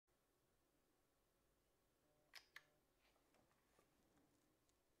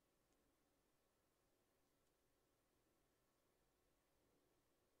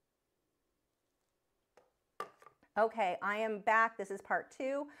Okay, I am back. This is part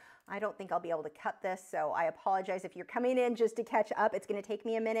 2. I don't think I'll be able to cut this, so I apologize if you're coming in just to catch up. It's going to take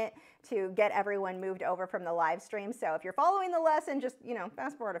me a minute to get everyone moved over from the live stream. So if you're following the lesson, just, you know,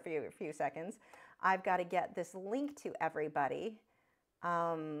 fast forward a few seconds. I've got to get this link to everybody.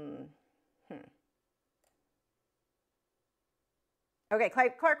 Okay,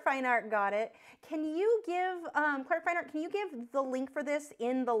 Clark Fine Art got it. Can you give, Clark Fine Art, can you give the link for this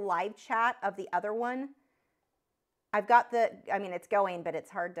in the live chat of the other one? I've got the, I mean, it's going, but it's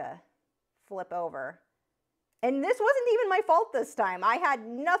hard to flip over. And this wasn't even my fault this time. I had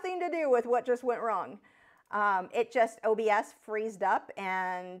nothing to do with what just went wrong. It just, OBS freezed up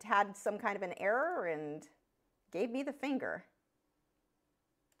and had some kind of an error and gave me the finger.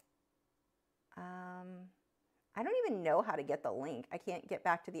 I don't even know how to get the link. I can't get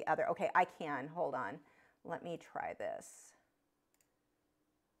back to the other. Okay, I can. Hold on. Let me try this.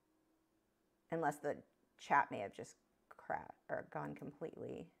 Unless the chat may have just crashed or gone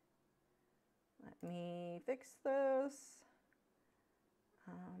completely. Let me fix this.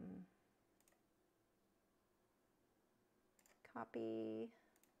 Copy.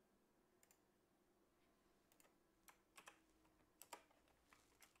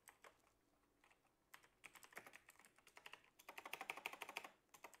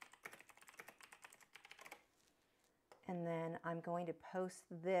 And then I'm going to post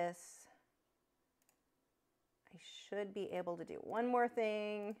this. I should be able to do one more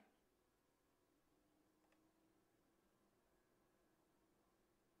thing.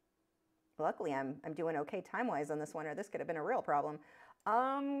 Luckily, I'm doing okay time-wise on this one, or this could have been a real problem.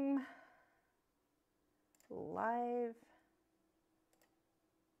 Live.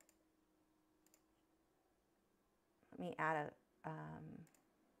 Let me add a,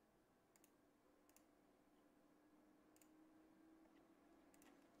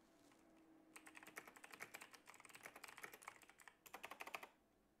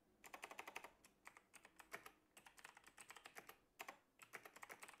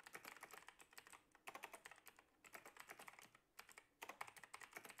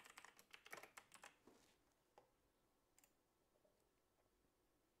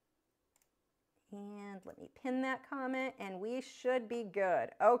 and let me pin that comment, and we should be good.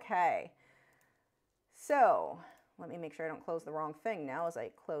 Okay. So let me make sure I don't close the wrong thing now as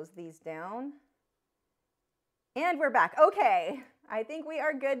I close these down. And we're back. Okay. I think we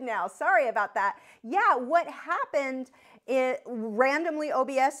are good now. Sorry about that. Yeah, what happened, it randomly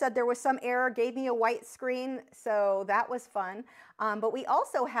OBS said there was some error, gave me a white screen, so that was fun. But we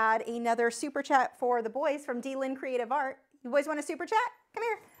also had another super chat for the boys from D-Lin Creative Art. You boys want a super chat? Come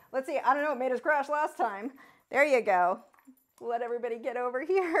here. Let's see. I don't know. It made us crash last time. There you go. Let everybody get over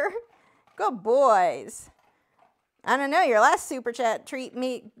here. Good boys. I don't know. Your last super chat treat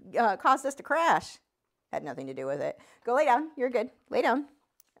me caused us to crash. Had nothing to do with it. Go lay down. You're good. Lay down.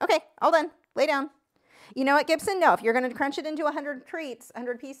 Okay. All done. Lay down. You know what, Gibson? No. If you're going to crunch it into 100 treats,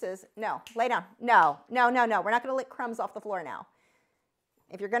 100 pieces, no. Lay down. No. No, no, no. We're not going to lick crumbs off the floor now.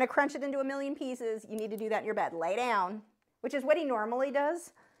 If you're going to crunch it into 1,000,000 pieces, you need to do that in your bed. Lay down, which is what he normally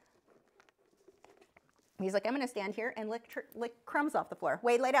does. He's like, I'm going to stand here and lick crumbs off the floor.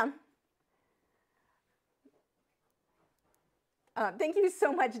 Wade, lay down. Thank you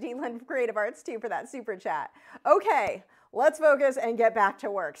so much, D-Lin Creative Arts, too, for that super chat. Okay, let's focus and get back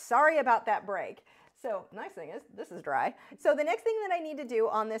to work. Sorry about that break. So, nice thing is, this is dry. So the next thing that I need to do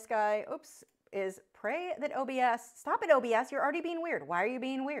on this guy, oops, is pray that OBS, stop it, OBS, you're already being weird. Why are you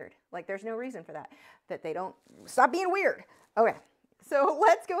being weird? Like, there's no reason for that. That they don't, stop being weird. Okay. So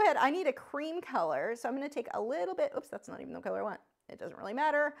let's go ahead. I need a cream color. So I'm going to take a little bit. Oops, that's not even the color I want. It doesn't really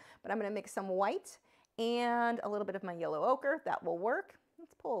matter. But I'm going to mix some white and a little bit of my yellow ochre. That will work.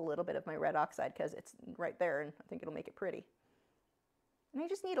 Let's pull a little bit of my red oxide because it's right there and I think it'll make it pretty. And I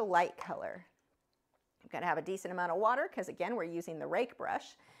just need a light color. I've got to have a decent amount of water because, again, we're using the rake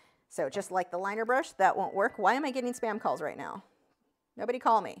brush. So just like the liner brush, that won't work. Why am I getting spam calls right now? Nobody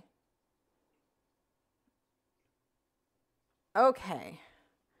call me. Okay.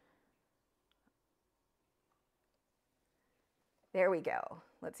 There we go.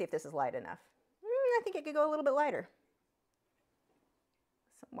 Let's see if this is light enough. I think it could go a little bit lighter.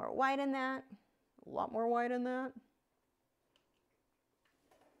 Some more white in that. A lot more white in that.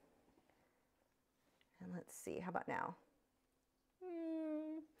 And let's see, how about now?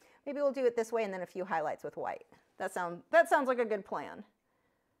 Maybe we'll do it this way and then a few highlights with white. That sounds like a good plan.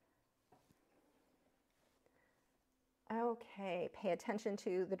 Okay, pay attention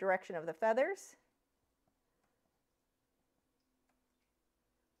to the direction of the feathers.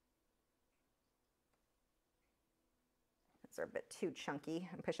 These are a bit too chunky.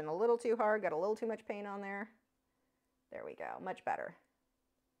 I'm pushing a little too hard, got a little too much paint on there. There we go, much better.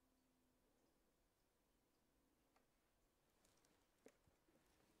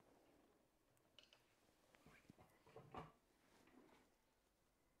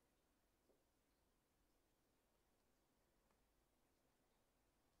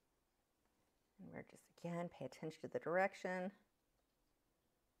 And we're just, again, pay attention to the direction.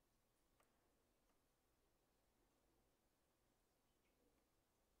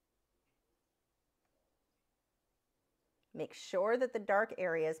 Make sure that the dark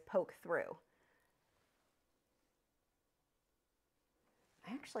areas poke through.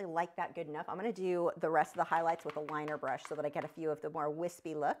 I actually like that good enough. I'm going to do the rest of the highlights with a liner brush so that I get a few of the more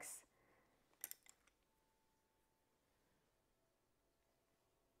wispy looks.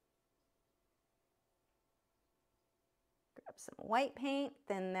 Grab some white paint,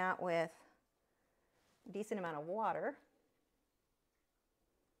 thin that with a decent amount of water.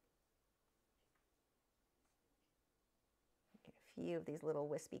 Get a few of these little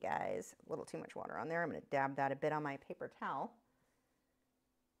wispy guys. A little too much water on there. I'm going to dab that a bit on my paper towel.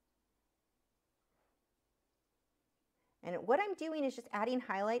 And what I'm doing is just adding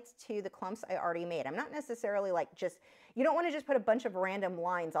highlights to the clumps I already made. I'm not necessarily like just, you don't want to just put a bunch of random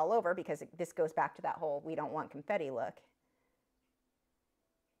lines all over because this goes back to that whole we don't want confetti look.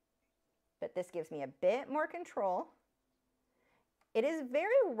 But this gives me a bit more control. It is very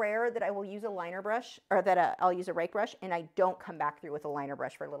rare that I will use a liner brush, or that I'll use a rake brush and I don't come back through with a liner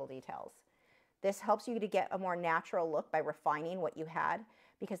brush for little details. This helps you to get a more natural look by refining what you had,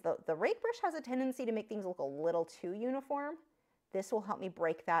 because the rake brush has a tendency to make things look a little too uniform. This will help me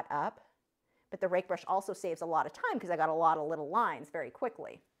break that up. But the rake brush also saves a lot of time because I got a lot of little lines very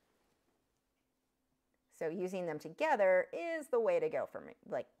quickly. So using them together is the way to go for me,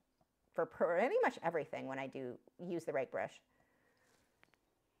 like for pretty much everything when I do use the rake brush.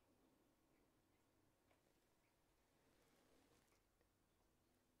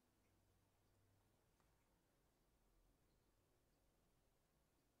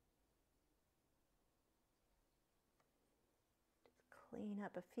 Clean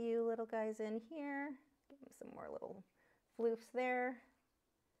up a few little guys in here, give them some more little floofs there,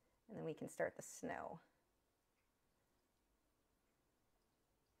 and then we can start the snow.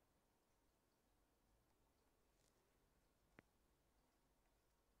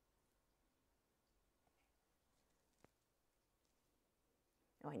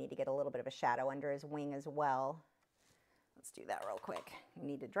 Oh, I need to get a little bit of a shadow under his wing as well. Let's do that real quick. We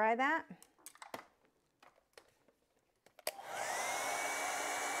need to dry that.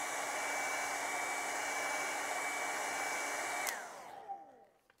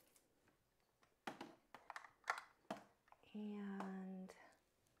 And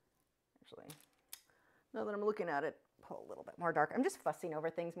actually, now that I'm looking at it, pull a little bit more dark. I'm just fussing over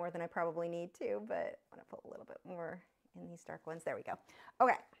things more than I probably need to, but I'm going to put a little bit more in these dark ones. There we go.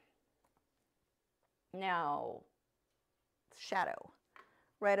 Okay. Now, shadow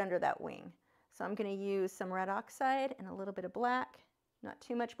right under that wing. So I'm going to use some red oxide and a little bit of black. Not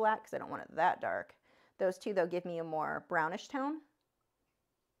too much black because I don't want it that dark. Those two, though, give me a more brownish tone.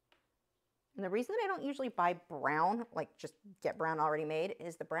 And the reason that I don't usually buy brown, like just get brown already made,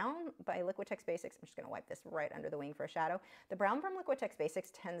 is the brown by Liquitex Basics. I'm just going to wipe this right under the wing for a shadow. The brown from Liquitex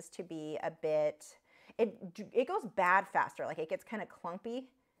Basics tends to be a bit, it goes bad faster. Like it gets kind of clumpy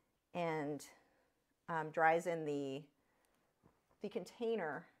and dries in the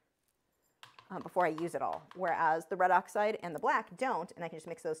container before I use it all. Whereas the red oxide and the black don't, and I can just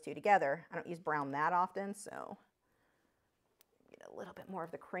mix those two together. I don't use brown that often, so get a little bit more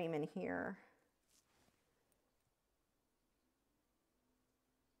of the cream in here.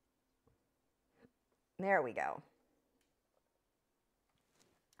 There we go.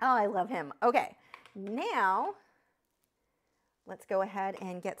 Oh, I love him. Okay, now let's go ahead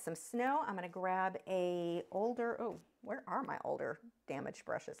and get some snow. I'm going to grab a older, oh, where are my older damaged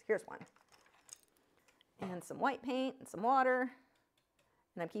brushes? Here's one. And some white paint and some water.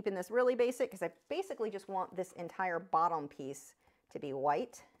 And I'm keeping this really basic because I basically just want this entire bottom piece to be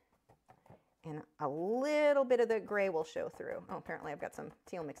white. And a little bit of the gray will show through. Oh, apparently I've got some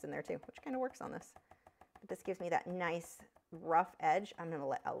teal mixed in there too, which kind of works on this. But this gives me that nice rough edge. I'm going to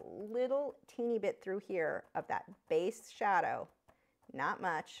let a little teeny bit through here of that base shadow. Not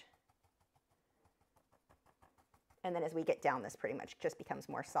much. And then as we get down, this pretty much just becomes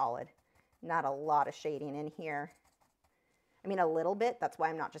more solid. Not a lot of shading in here. I mean, a little bit. That's why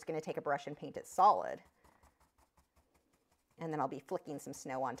I'm not just going to take a brush and paint it solid. And then I'll be flicking some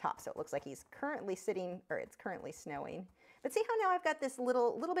snow on top. So it looks like he's currently sitting, or it's currently snowing. But see how now I've got this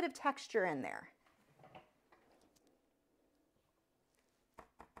little bit of texture in there.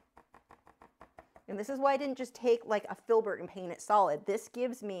 And this is why I didn't just take like a filbert and paint it solid. This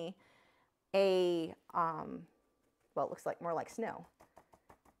gives me a, well, it looks like more like snow.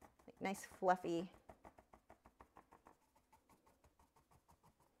 Like nice fluffy.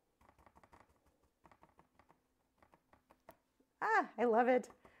 Ah, I love it.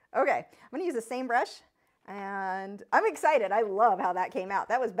 Okay, I'm gonna use the same brush and I'm excited. I love how that came out.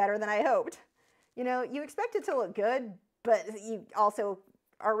 That was better than I hoped. You know, you expect it to look good, but you also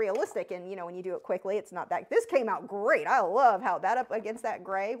are realistic, and you know, when you do it quickly, it's not that. This came out great. I love how that up against that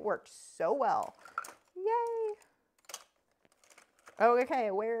gray worked so well. Yay.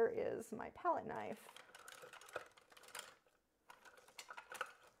 Okay, where is my palette knife?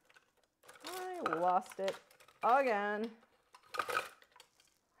 I lost it again. I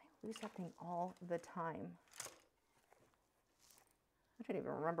lose that thing all the time. I don't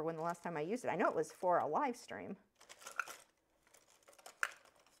even remember when the last time I used it. I know it was for a live stream.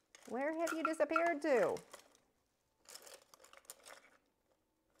 Where have you disappeared to?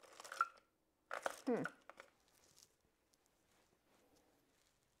 I'd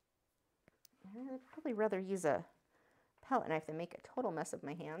probably rather use a palette knife than make a total mess of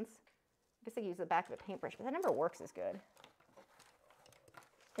my hands. I guess I could use the back of a paintbrush, but that never works as good.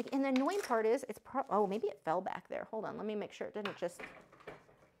 Like, and the annoying part is, oh, maybe it fell back there. Hold on, let me make sure it didn't just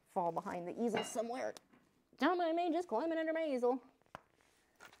fall behind the easel somewhere. Don't mind me just climbing under my easel.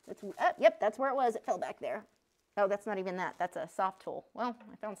 Yep, that's where it was. It fell back there. Oh, that's not even that. That's a soft tool. Well,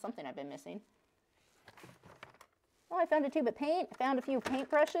 I found something I've been missing. Oh, I found a tube of paint. I found a few paint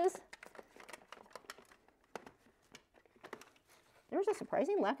brushes. There's a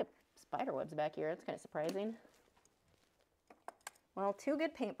surprising lack of spider webs back here. That's kind of surprising. Well, 2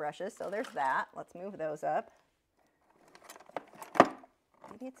 good paint brushes, so there's that. Let's move those up.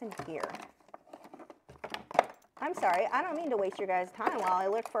 Maybe it's in here. I'm sorry, I don't mean to waste your guys' time while I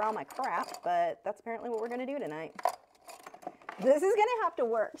look for all my crap, but that's apparently what we're gonna do tonight. This is gonna have to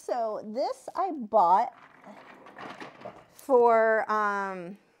work. So this I bought for,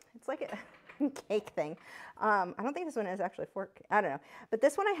 it's like a cake thing. I don't think this one is actually for, I don't know. But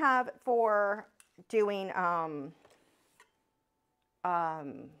this one I have for doing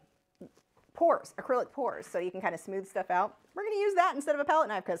pours, acrylic pours, so you can kind of smooth stuff out. We're gonna use that instead of a palette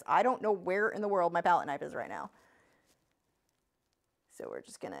knife because I don't know where in the world my palette knife is right now. So we're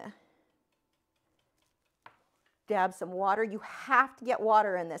just gonna dab some water. You have to get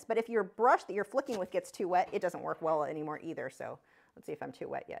water in this, but if your brush that you're flicking with gets too wet, it doesn't work well anymore either. So let's see if I'm too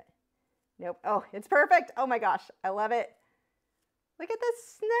wet yet. Nope. Oh, it's perfect. Oh my gosh, I love it. Look at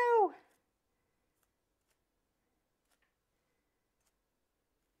this snow.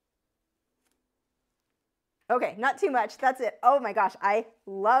 Okay, not too much. That's it. Oh my gosh, I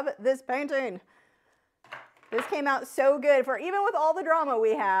love this painting. This came out so good for even with all the drama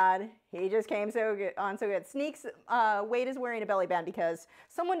we had. He just came so good on so good. Sneaks, Wade is wearing a belly band because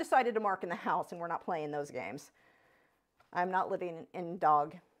someone decided to mark in the house and we're not playing those games. I'm not living in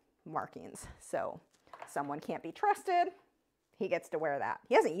dog markings, so someone can't be trusted. He gets to wear that.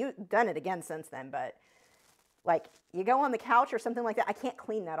 He hasn't done it again since then, but like you go on the couch or something like that, I can't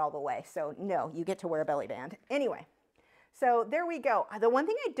clean that all the way. So no, you get to wear a belly band. Anyway. So there we go. The one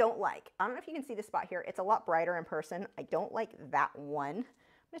thing I don't like, I don't know if you can see the spot here. It's a lot brighter in person. I don't like that one.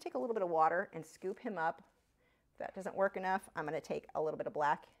 I'm going to take a little bit of water and scoop him up. If that doesn't work enough, I'm going to take a little bit of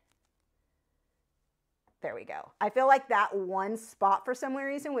black. There we go. I feel like that one spot for some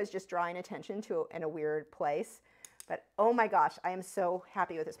reason was just drawing attention to in a weird place. But oh my gosh, I am so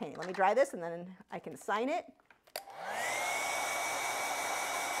happy with this painting. Let me dry this and then I can sign it.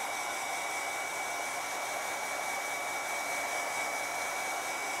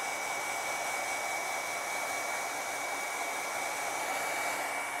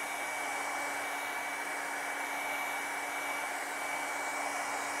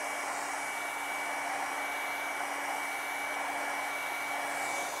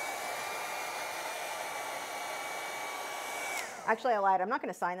 Actually, I lied. I'm not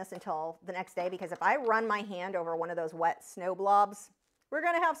going to sign this until the next day because if I run my hand over one of those wet snow blobs, we're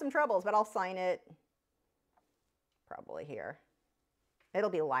going to have some troubles, but I'll sign it probably here. It'll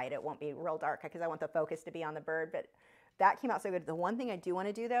be light. It won't be real dark because I want the focus to be on the bird, but that came out so good. The one thing I do want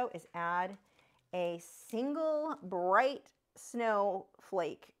to do, though, is add a single bright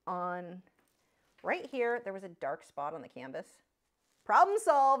snowflake on right here. There was a dark spot on the canvas. Problem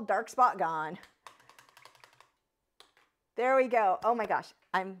solved. Dark spot gone. There we go. Oh my gosh,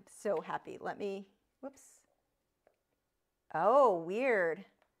 I'm so happy. Let me, whoops. Oh, weird.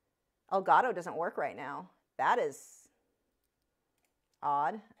 Elgato doesn't work right now. That is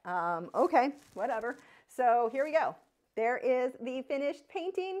odd. Okay, whatever. So here we go. There is the finished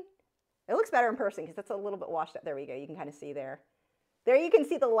painting. It looks better in person because that's a little bit washed up. There we go. You can kind of see there. There you can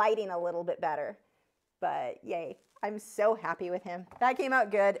see the lighting a little bit better. But yay, I'm so happy with him. That came out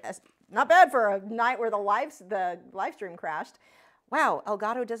good. Not bad for a night where the live stream crashed. Wow,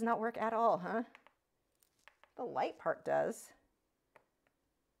 Elgato does not work at all, huh? The light part does.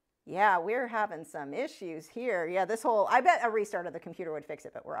 Yeah, we're having some issues here. Yeah, this whole, I bet a restart of the computer would fix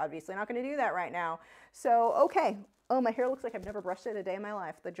it, but we're obviously not going to do that right now. So, okay. Oh, my hair looks like I've never brushed it a day in my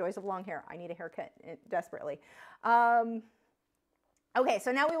life. The joys of long hair. I need a haircut desperately. Okay,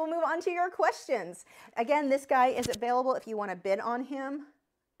 so now we will move on to your questions. Again, this guy is available if you want to bid on him.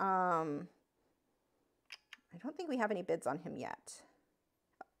 I don't think we have any bids on him yet.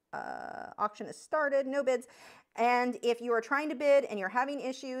 Auction has started, no bids. And if you are trying to bid and you're having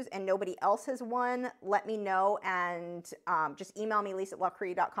issues and nobody else has won, let me know, and just email me,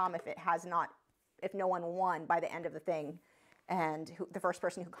 lisa@lachri.com, if no one won by the end of the thing. And the first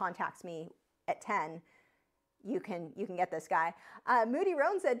person who contacts me at 10, you can get this guy. Moody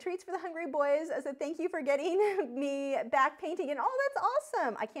Roan said, treats for the hungry boys as a thank you for getting me back painting. And oh, that's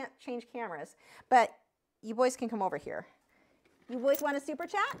awesome. I can't change cameras, but you boys can come over here. You boys want a super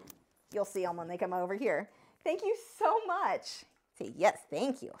chat? You'll see them when they come over here. Thank you so much. Say, yes,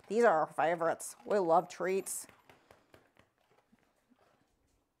 thank you. These are our favorites. We love treats.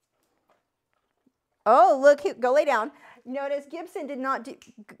 Oh, look, go lay down. Notice Gibson did not do,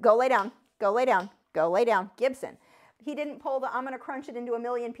 go lay down, go lay down, go lay down. Gibson. He didn't pull the, I'm going to crunch it into a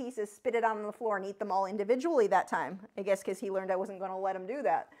million pieces, spit it out on the floor, and eat them all individually that time. I guess because he learned I wasn't going to let him do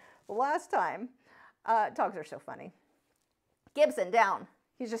that the last time. Dogs are so funny. Gibson, down.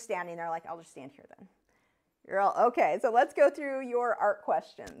 He's just standing there like, I'll just stand here then. You're all, okay, so let's go through your art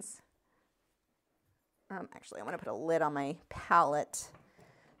questions. Actually, I want to put a lid on my palette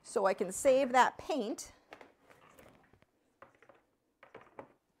so I can save that paint.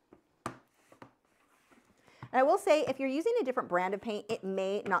 And I will say, if you're using a different brand of paint, it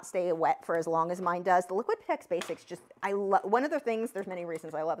may not stay wet for as long as mine does. The Liquitex Basics just, one of the things, there's many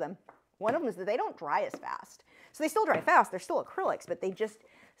reasons I love them. One of them is that they don't dry as fast. So they still dry fast, they're still acrylics, but they just,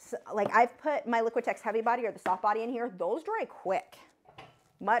 like I've put my Liquitex Heavy Body or the Soft Body in here, those dry quick.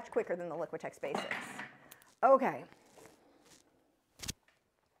 Much quicker than the Liquitex Basics. Okay.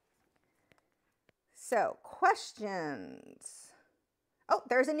 So, questions. Oh,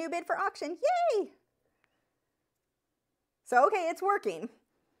 there's a new bid for auction. Yay! So, okay, it's working.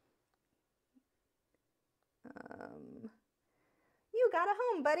 You got a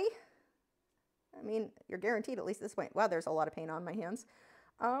home, buddy. I mean, you're guaranteed at least this point. Wow, there's a lot of paint on my hands.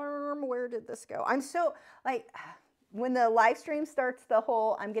 Where did this go? I'm so, like, when the live stream starts the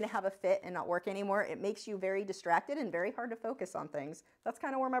whole, I'm going to have a fit and not work anymore, it makes you very distracted and very hard to focus on things. That's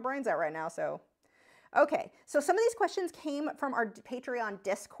kind of where my brain's at right now, so. Okay, so some of these questions came from our Patreon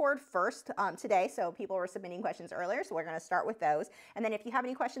Discord first today, so people were submitting questions earlier, so we're going to start with those. And then if you have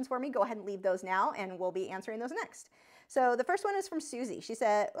any questions for me, go ahead and leave those now, and we'll be answering those next. So the first one is from Susie. She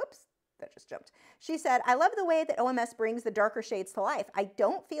said, oops, that just jumped. She said, I love the way that OMS brings the darker shades to life. I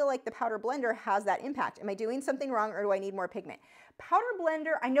don't feel like the powder blender has that impact. Am I doing something wrong, or do I need more pigment? Powder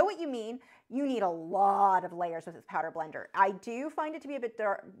blender, I know what you mean. You need a lot of layers with this powder blender. I do find it to be a bit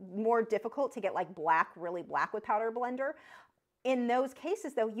more difficult to get like black, really black with powder blender. In those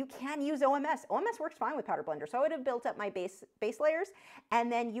cases though, you can use OMS. OMS works fine with powder blender. So I would have built up my base layers,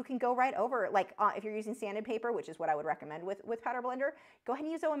 and then you can go right over, like if you're using sanded paper, which is what I would recommend with powder blender, go ahead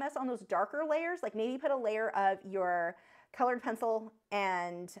and use OMS on those darker layers. Like maybe put a layer of your colored pencil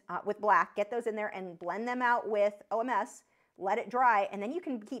and with black, get those in there and blend them out with OMS. Let it dry, and then you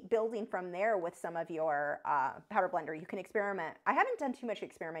can keep building from there with some of your powder blender. You can experiment. I haven't done too much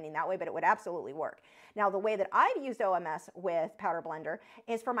experimenting that way, but it would absolutely work. Now, the way that I've used OMS with powder blender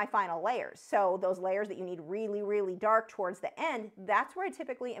is for my final layers. So those layers that you need really, really dark towards the end, that's where I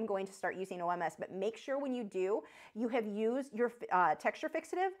typically am going to start using OMS. But make sure when you do, you have used your texture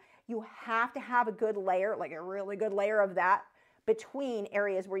fixative. You have to have a good layer, like a really good layer of that between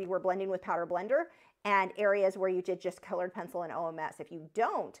areas where you were blending with powder blender and areas where you did just colored pencil and OMS. If you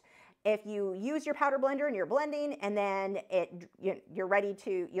don't, if you use your powder blender and you're blending, and then you're ready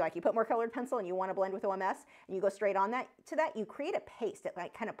to, you put more colored pencil and you want to blend with OMS, and you go straight on to that, you create a paste that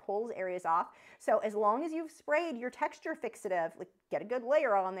like kind of pulls areas off. So as long as you've sprayed your texture fixative, like get a good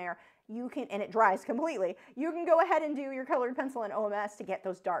layer on there, you can, and it dries completely, you can go ahead and do your colored pencil and OMS to get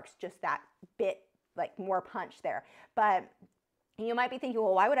those darks just that bit like more punch there. But And you might be thinking,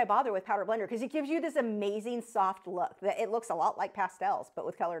 well, why would I bother with Powder Blender? Because it gives you this amazing soft look. It looks a lot like pastels, but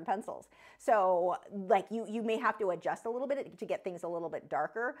with colored pencils. So like you may have to adjust a little bit to get things a little bit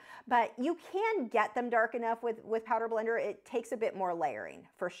darker, but you can get them dark enough with Powder Blender. It takes a bit more layering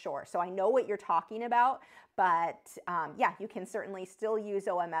for sure. So I know what you're talking about, but yeah, you can certainly still use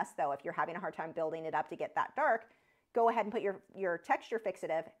OMS though. If you're having a hard time building it up to get that dark, go ahead and put your texture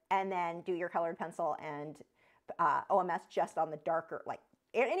fixative and then do your colored pencil and OMS just on the darker, like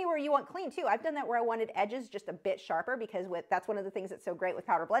anywhere you want clean too. I've done that where I wanted edges just a bit sharper because that's one of the things that's so great with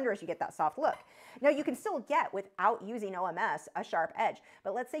Powder Blender is you get that soft look. Now you can still get, without using OMS, a sharp edge,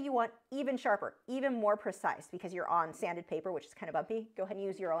 but let's say you want even sharper, even more precise because you're on sanded paper, which is kind of bumpy. Go ahead and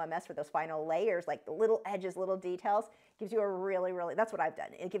use your OMS for those final layers, like the little edges, little details. Gives you a really, that's what I've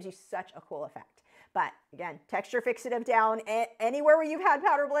done. It gives you such a cool effect. But again, texture fixative down anywhere where you've had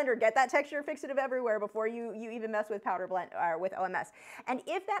Powder Blender. Get that texture fixative everywhere before you even mess with Powder Blend or with OMS. And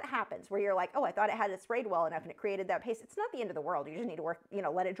if that happens, where you're like, oh, I thought it had it sprayed well enough and it created that paste, it's not the end of the world. You just need to work,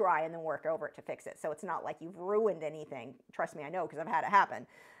 let it dry and then work over it to fix it. So it's not like you've ruined anything. Trust me, I know because I've had it happen.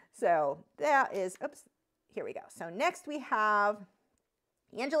 So that is, oops, here we go. So next we have.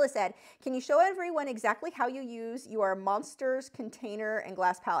 Angela said, can you show everyone exactly how you use your monsters container and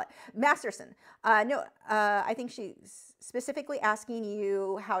glass palette? Masterson. No, I think she's specifically asking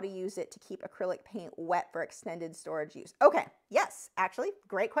you how to use it to keep acrylic paint wet for extended storage use. Okay, yes, actually,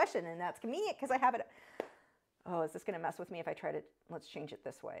 great question. And that's convenient because I have it. Oh, is this going to mess with me if I try to, let's change it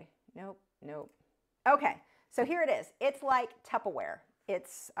this way. Nope, nope. Okay, so here it is. It's like Tupperware.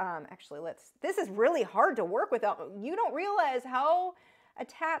 It's, actually, this is really hard to work with. You don't realize how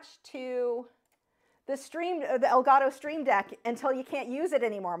attached to the Elgato Stream Deck until you can't use it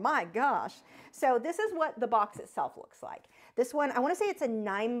anymore. My gosh. So this is what the box itself looks like. This one, I want to say it's a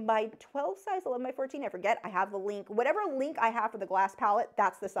 9x12 size, 11x14. I forget. I have the link. Whatever link I have for the glass palette,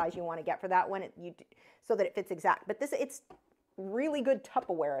 that's the size you want to get for that one, so that it fits exact. But it's really good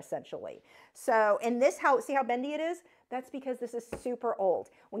Tupperware essentially. So, and this, see how bendy it is? That's because this is super old.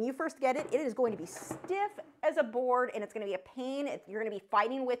 When you first get it, it is going to be stiff as a board and it's going to be a pain. You're going to be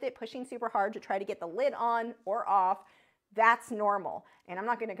fighting with it, pushing super hard to try to get the lid on or off. That's normal. And I'm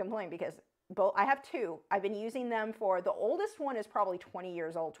not going to complain because I have two. I've been using them for, the oldest one is probably 20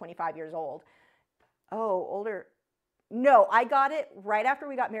 years old, 25 years old. Oh, older. No, I got it right after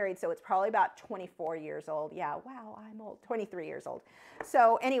we got married, so it's probably about 24 years old. Yeah, wow, I'm old, 23 years old.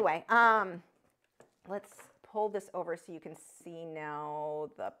 So anyway, let's pull this over so you can see now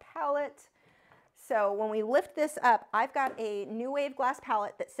the palette. So when we lift this up, I've got a New Wave glass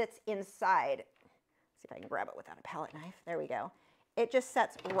palette that sits inside. Let's see if I can grab it without a palette knife. There we go. It just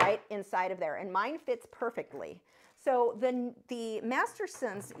sets right inside of there, and mine fits perfectly. So the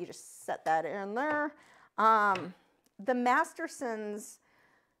Mastersons, you just set that in there. The Mastersons,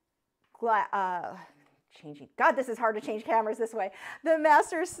 God, this is hard to change cameras this way. The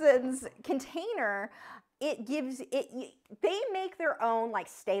Mastersons container, they make their own like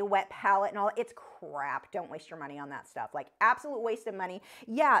stay wet palette and all. It's crap. Don't waste your money on that stuff. Like absolute waste of money.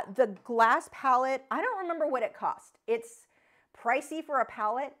 Yeah, the glass palette, I don't remember what it cost. It's pricey for a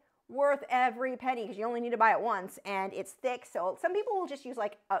palette, worth every penny because you only need to buy it once and it's thick. So some people will just use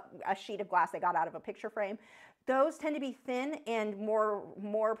like a sheet of glass they got out of a picture frame. Those tend to be thin and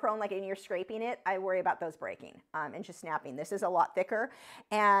more prone, like when you're scraping it, I worry about those breaking and just snapping. This is a lot thicker.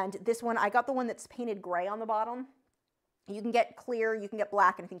 And this one, I got the one that's painted gray on the bottom. You can get clear, you can get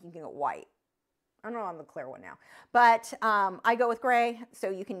black, and I think you can get white. I don't know on the clear one now. But I go with gray, so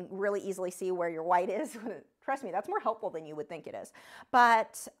you can really easily see where your white is. Trust me, that's more helpful than you would think it is.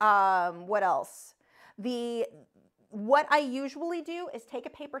 But what else? What I usually do is take a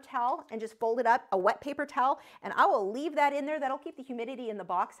paper towel and just fold it up, a wet paper towel, and I will leave that in there. That'll keep the humidity in the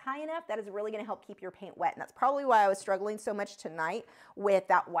box high enough. That is really going to help keep your paint wet. And that's probably why I was struggling so much tonight with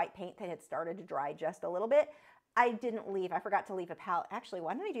that white paint that had started to dry just a little bit. I forgot to leave a palette. Actually,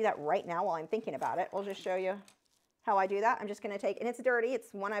 why don't I do that right now while I'm thinking about it? I'll just show you how I do that. I'm just going to take, and it's dirty.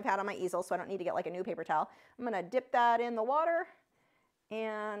 It's one I've had on my easel, so I don't need to get like a new paper towel. I'm going to dip that in the water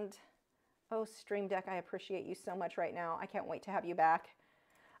and... Oh, Stream Deck, I appreciate you so much right now. I can't wait to have you back.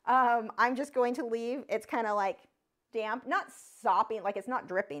 I'm just going to leave. It's kind of like damp, not sopping, like it's not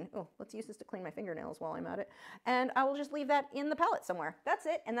dripping. Oh, let's use this to clean my fingernails while I'm at it. And I will just leave that in the palette somewhere. That's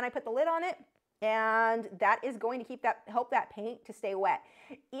it. And then I put the lid on it, and that is going to help that paint to stay wet.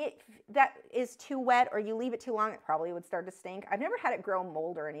 If that is too wet or you leave it too long, it probably would start to stink. I've never had it grow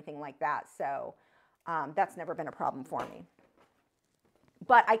mold or anything like that, so that's never been a problem for me.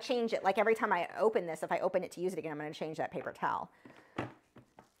 But I change it, like every time I open this, if I open it to use it again, I'm going to change that paper towel.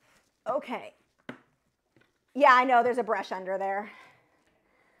 Okay. Yeah, I know there's a brush under there.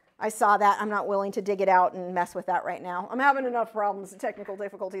 I saw that. I'm not willing to dig it out and mess with that right now. I'm having enough problems and technical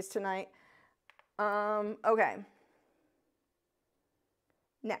difficulties tonight. Okay.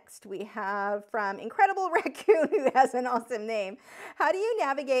 Next, we have from Incredible Raccoon, who has an awesome name. How do you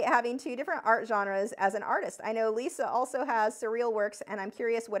navigate having two different art genres as an artist? I know Lisa also has surreal works, and I'm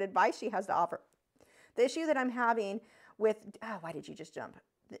curious what advice she has to offer. The issue that I'm having with, why did you just jump?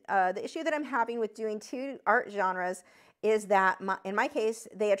 The issue that I'm having with doing two art genres is that, in my case,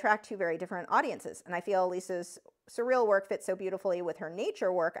 they attract two very different audiences. And I feel Lisa's surreal work fits so beautifully with her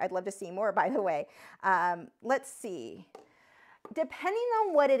nature work. I'd love to see more, by the way. Let's see. Depending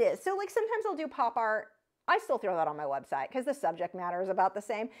on what it is. So like sometimes I'll do pop art. I still throw that on my website because the subject matter is about the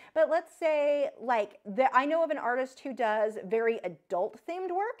same. But let's say like I know of an artist who does very adult themed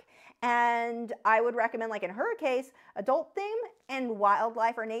work, and I would recommend, like in her case, adult theme and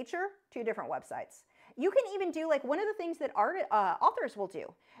wildlife or nature, two different websites. You can even do like one of the things that authors will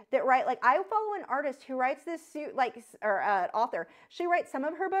do that write, like I follow an artist who writes this author. She writes, some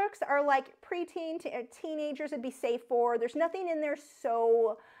of her books are like preteen, teenagers would be safe for. There's nothing in there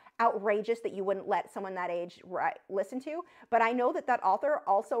so outrageous that you wouldn't let someone that age listen to. But I know that that author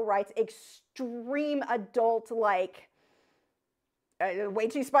also writes extreme adult, like way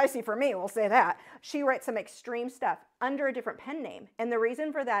too spicy for me, we'll say that. She writes some extreme stuff under a different pen name. And the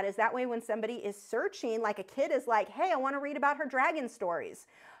reason for that is that way when somebody is searching, like a kid is like, hey, I want to read about her dragon stories,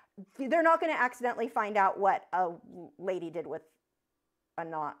 they're not going to accidentally find out what a lady did with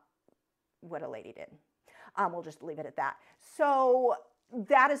what a lady did. We'll just leave it at that. So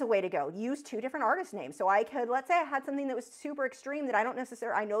that is a way to go. Use two different artist names. So I could, let's say I had something that was super extreme that I don't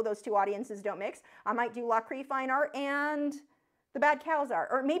necessarily, I know those two audiences don't mix. I might do Lachri fine art and the Bad Cows art,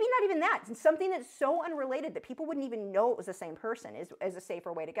 or maybe not even that. Something that's so unrelated that people wouldn't even know it was the same person is a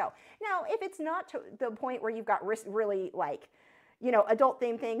safer way to go. Now, if it's not to the point where you've got really like, you know, adult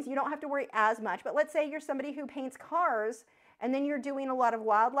themed things, you don't have to worry as much. But let's say you're somebody who paints cars and then you're doing a lot of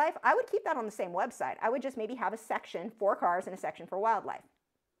wildlife. I would keep that on the same website. I would just maybe have a section for cars and a section for wildlife,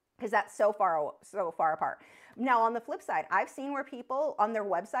 because that's so far apart. Now, on the flip side, I've seen where people on their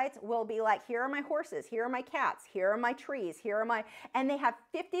websites will be like, here are my horses, here are my cats, here are my trees, here are my, and they have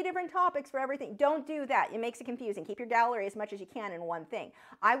 50 different topics for everything. Don't do that. It makes it confusing. Keep your gallery as much as you can in one thing.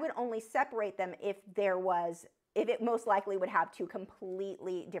 I would only separate them if it most likely would have two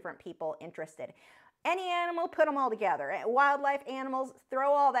completely different people interested. Any animal, put them all together. Wildlife, animals,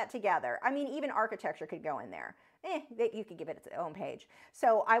 throw all that together. I mean, even architecture could go in there. You could give it its own page.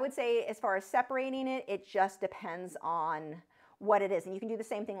 So I would say as far as separating it, it just depends on what it is. And you can do the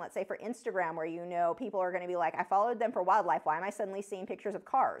same thing, let's say for Instagram, where you know people are going to be like, I followed them for wildlife. Why am I suddenly seeing pictures of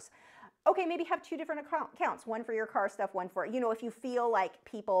cars? Okay, maybe have two different accounts, one for your car stuff, one for, you know, if you feel like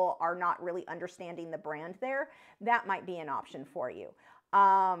people are not really understanding the brand there, that might be an option for you.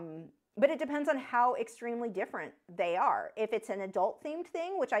 But it depends on how extremely different they are. If it's an adult themed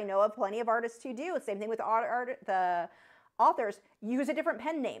thing, which I know of plenty of artists who do, same thing with the authors, use a different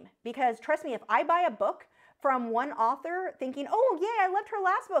pen name. Because trust me, if I buy a book from one author thinking, oh yeah, I loved her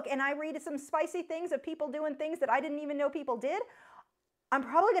last book, and I read some spicy things of people doing things that I didn't even know people did, I'm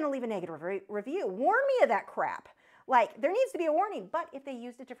probably going to leave a negative review. Warn me of that crap. Like, there needs to be a warning. But if they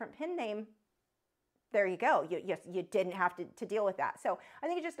used a different pen name, there you go. You didn't have to deal with that. So I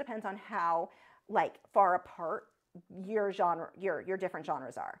think it just depends on how like far apart your different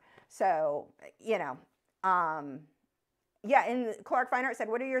genres are. So, you know, yeah, and Clark Fine Art said,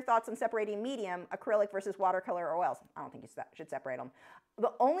 what are your thoughts on separating medium, acrylic versus watercolor or oils? I don't think you should separate them.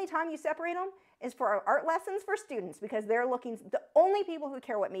 The only time you separate them is for art lessons for students, because they're looking, the only people who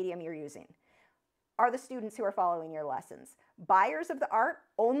care what medium you're using are the students who are following your lessons. Buyers of the art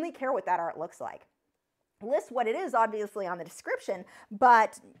only care what that art looks like. List what it is obviously on the description,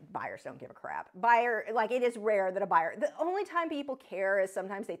 but buyers don't give a crap. Like it is rare that a buyer, the only time people care is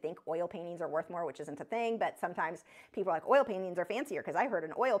sometimes they think oil paintings are worth more, which isn't a thing, but sometimes people are like, oil paintings are fancier because I heard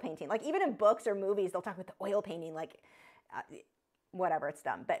an oil painting. Like even in books or movies, they'll talk about the oil painting, like whatever, it's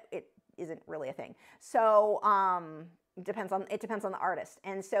dumb, but it isn't really a thing. So it depends on the artist.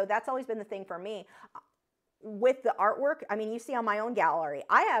 And so that's always been the thing for me. With the artwork, I mean, you see on my own gallery,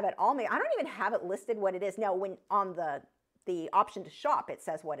 I have it all made. I don't even have it listed what it is. Now, when on the option to shop, it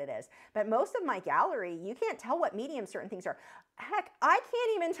says what it is. But most of my gallery, you can't tell what medium certain things are. Heck, I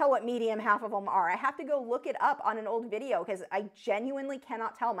can't even tell what medium half of them are. I have to go look it up on an old video because I genuinely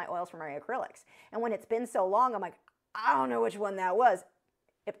cannot tell my oils from my acrylics. And when it's been so long, I'm like, I don't know which one that was.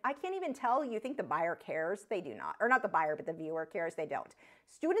 If I can't even tell, you think the buyer cares? They do not. Or not the buyer, but the viewer cares? They don't.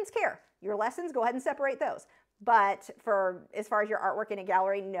 Students care. Your lessons, go ahead and separate those. But for as far as your artwork in a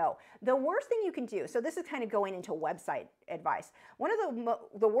gallery, no. The worst thing you can do, so this is kind of going into website advice. One of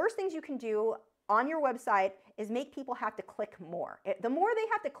the worst things you can do on your website is make people have to click more. The more they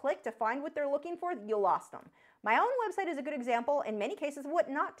have to click to find what they're looking for, you lost them. My own website is a good example in many cases of what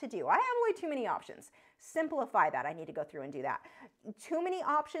not to do. I have way too many options. Simplify that. I need to go through and do that. Too many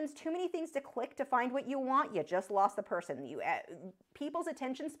options, too many things to click to find what you want. You just lost the person. People's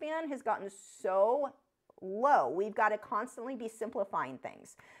attention span has gotten so low. We've got to constantly be simplifying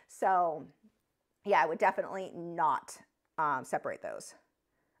things. So yeah, I would definitely not separate those.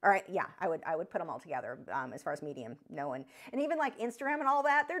 All right, yeah, I would put them all together as far as medium. No one, and even like Instagram and all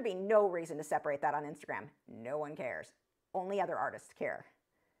that, there'd be no reason to separate that on Instagram. No one cares. Only other artists care.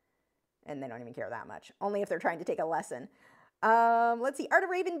 And they don't even care that much. Only if they're trying to take a lesson. Let's see, Art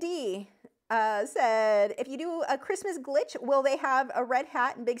of Raven D said, if you do a Christmas glitch, will they have a red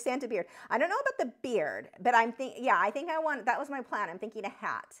hat and big Santa beard? I don't know about the beard, but I think that was my plan. I'm thinking a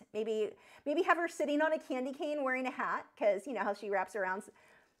hat. Maybe have her sitting on a candy cane wearing a hat, because you know how she wraps around.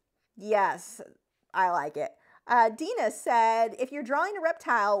 Yes, I like it. Dina said, if you're drawing a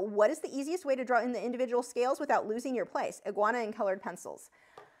reptile, what is the easiest way to draw in the individual scales without losing your place? Iguana and colored pencils.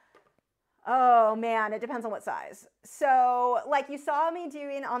 Oh man, it depends on what size. So like you saw me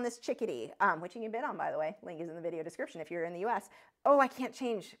doing on this Chickadee, which you can bid on, by the way. Link is in the video description if you're in the US. Oh, I can't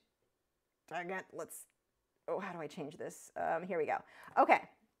change. How do I change this? Here we go. Okay,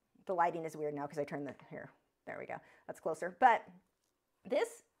 the lighting is weird now because I turned here. There we go. That's closer. But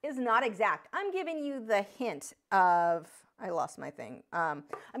this is not exact. I'm giving you the hint of, I lost my thing. I'm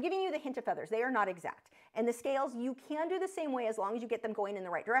giving you the hint of feathers. They are not exact. And the scales, you can do the same way as long as you get them going in the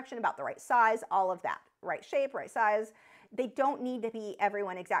right direction, about the right size, all of that. Right shape, right size. They don't need to be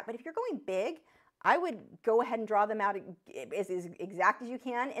everyone exact. But if you're going big, I would go ahead and draw them out as exact as you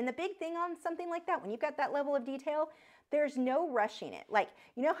can. And the big thing on something like that, when you've got that level of detail, there's no rushing it. Like,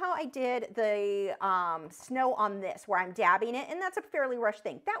 you know how I did the snow on this, where I'm dabbing it, and that's a fairly rushed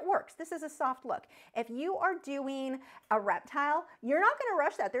thing. That works. This is a soft look. If you are doing a reptile, you're not gonna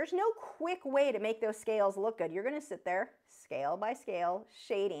rush that. There's no quick way to make those scales look good. You're gonna sit there, scale by scale,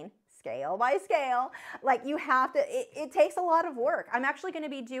 shading, scale by scale. Like you have to, it takes a lot of work. I'm actually gonna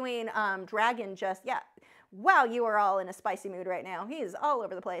be doing Dragon wow, you are all in a spicy mood right now. He is all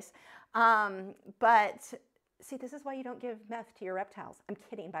over the place. But see, this is why you don't give meth to your reptiles. I'm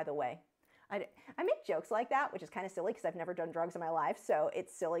kidding, by the way. I make jokes like that, which is kind of silly because I've never done drugs in my life, so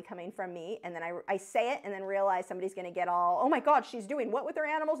it's silly coming from me. And then I say it and then realize somebody's going to get all, oh my God, she's doing what with her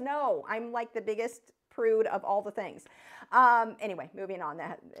animals? No, I'm like the biggest prude of all the things. Anyway, moving on,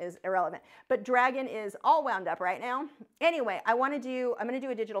 that is irrelevant. But Dragon is all wound up right now. Anyway, I'm going to do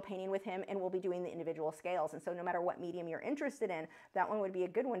a digital painting with him, and we'll be doing the individual scales. And so no matter what medium you're interested in, that one would be a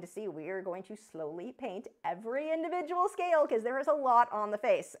good one to see. We are going to slowly paint every individual scale because there is a lot on the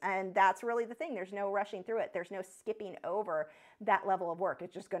face. And that's really the thing. There's no rushing through it. There's no skipping over that level of work.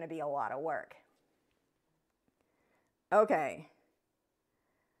 It's just going to be a lot of work. Okay.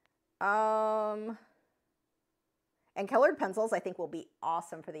 And colored pencils, I think, will be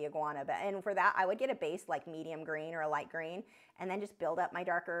awesome for the iguana. And for that, I would get a base like medium green or a light green, and then just build up my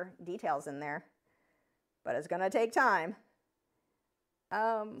darker details in there. But it's going to take time.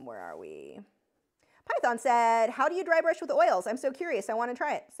 Where are we? Python said, how do you dry brush with oils? I'm so curious. I want to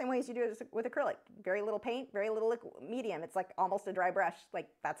try it. Same way as you do it with acrylic. Very little paint, very little medium. It's like almost a dry brush. Like,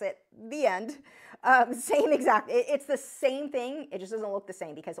 that's it. The end. Same exact. It's the same thing. It just doesn't look the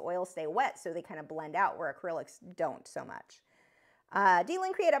same because oils stay wet, so they kind of blend out, where acrylics don't so much.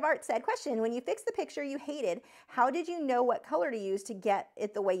 D-Link Creative Art said, question, when you fixed the picture you hated, how did you know what color to use to get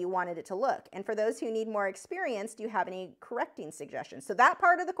it the way you wanted it to look? And for those who need more experience, do you have any correcting suggestions? So that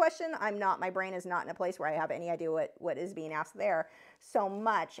part of the question, my brain is not in a place where I have any idea what is being asked there so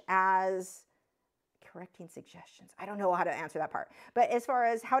much as correcting suggestions. I don't know how to answer that part. But as far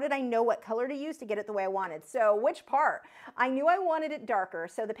as how did I know what color to use to get it the way I wanted? So which part? I knew I wanted it darker.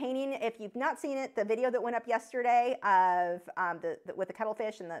 So the painting, if you've not seen it, the video that went up yesterday of with the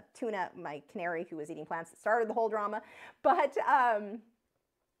cuttlefish and the tuna, my canary who was eating plants, started the whole drama. But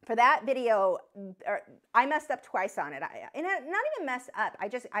for that video, I messed up twice on it. And not even messed up.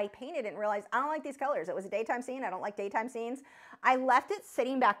 I painted it and realized I don't like these colors. It was a daytime scene. I don't like daytime scenes. I left it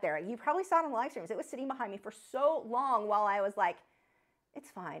sitting back there. You probably saw it on the live streams. It was sitting behind me for so long while I was like,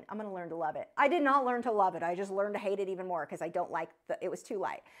 it's fine. I'm going to learn to love it. I did not learn to love it. I just learned to hate it even more because I don't like it was too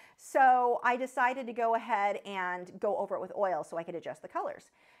light. So I decided to go ahead and go over it with oil so I could adjust the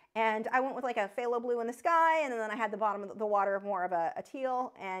colors. And I went with like a phthalo blue in the sky, and then I had the bottom of the water more of a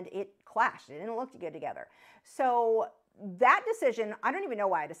teal, and it clashed. It didn't look good together. So that decision, I don't even know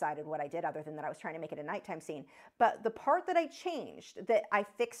why I decided what I did other than that I was trying to make it a nighttime scene. But the part that I changed, that I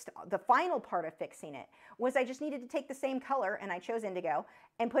fixed, the final part of fixing it, was I just needed to take the same color, and I chose indigo,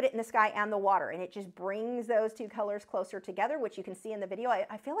 and put it in the sky and the water. And it just brings those two colors closer together, which you can see in the video.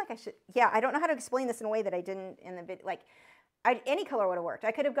 I feel like I should, yeah, I don't know how to explain this in a way that I didn't in the video. Like, any color would have worked.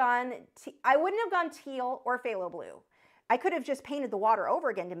 I could have gone, I wouldn't have gone teal or phthalo blue. I could have just painted the water over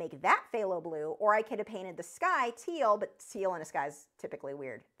again to make that phthalo blue, or I could have painted the sky teal, but teal in a sky is typically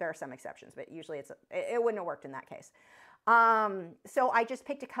weird. There are some exceptions, but usually it wouldn't have worked in that case. So I just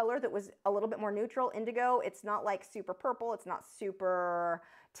picked a color that was a little bit more neutral, indigo. It's not like super purple. It's not super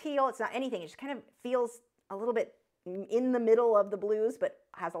teal. It's not anything. It just kind of feels a little bit in the middle of the blues, but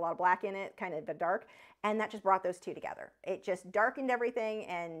has a lot of black in it, kind of a dark. And that just brought those two together. It just darkened everything,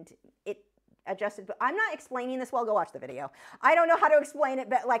 and it adjusted. But I'm not explaining this well. Go watch the video. I don't know how to explain it,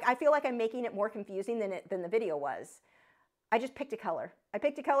 but like I feel like I'm making it more confusing than the video was. I just picked a color. I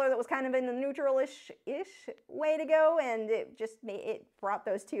picked a color that was kind of in the neutral-ish way to go, and it brought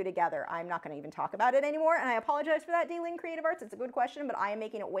those two together. I'm not going to even talk about it anymore, and I apologize for that, D-Ling Creative Arts. It's a good question, but I am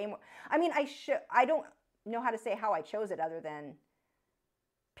making it way more. I mean, I don't know how to say how I chose it other than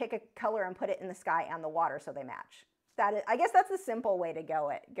pick a color and put it in the sky and the water so they match. I guess that's the simple way to go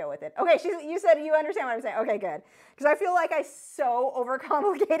with it. Okay, you said you understand what I'm saying. Okay, good. Because I feel like I so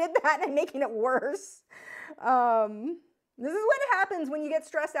overcomplicated that and I'm making it worse. This is what happens when you get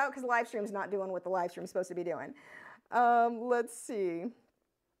stressed out because the live stream's not doing what the live stream's supposed to be doing. Let's see.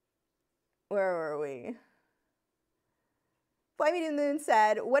 Where were we? Fly Me to the Moon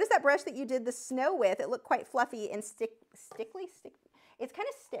said, what is that brush that you did the snow with? It looked quite fluffy and stickly. It's kind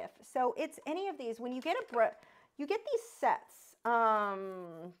of stiff. So it's any of these. When you get a brush, you get these sets. Do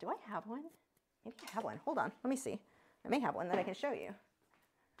I have one? Maybe I have one. Hold on. Let me see. I may have one that I can show you.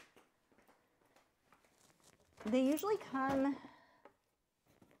 They usually come,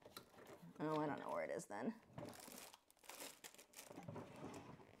 oh, I don't know where it is then.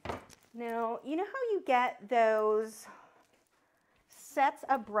 Now, you know how you get those sets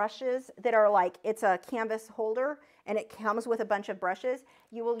of brushes that are like, it's a canvas holder and it comes with a bunch of brushes?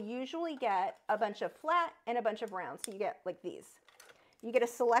 You will usually get a bunch of flat and a bunch of round. So you get like these. You get a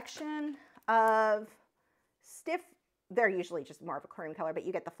selection of stiff, they're usually just more of a cream color, but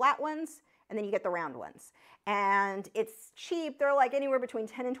you get the flat ones and then you get the round ones. And it's cheap. They're like anywhere between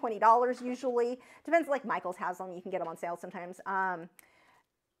 $10 and $20 usually. Depends, like Michael's has them. You can get them on sale sometimes.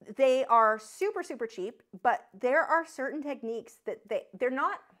 They are super, super cheap, but there are certain techniques that they're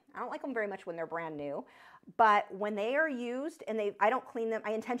not, I don't like them very much when they're brand new, but when they are used and I don't clean them,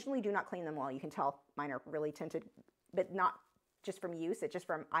 I intentionally do not clean them well. You can tell mine are really tinted, but not just from use, it's just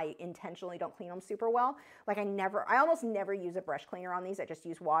from, I intentionally don't clean them super well. Like I almost never use a brush cleaner on these. I just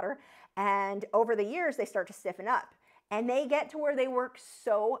use water. And over the years, they start to stiffen up and they get to where they work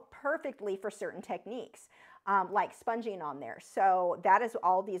so perfectly for certain techniques, like sponging on there. So that is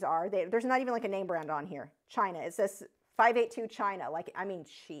all these are. There's not even like a name brand on here. China, it says 582 China, like, I mean,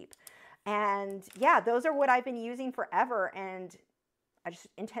 cheap. And yeah, those are what I've been using forever. And I just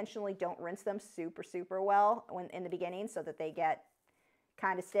intentionally don't rinse them super, super well in the beginning so that they get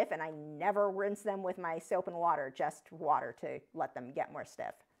kind of stiff, and I never rinse them with my soap and water, just water to let them get more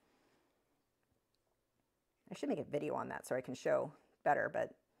stiff. I should make a video on that so I can show better,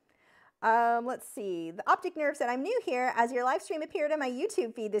 but let's see. The Optic Nerve said, I'm new here as your live stream appeared on my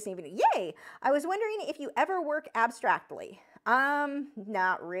YouTube feed this evening. Yay! I was wondering if you ever work abstractly.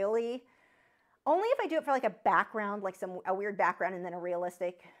 Not really. Only if I do it for like a background, like a weird background and then a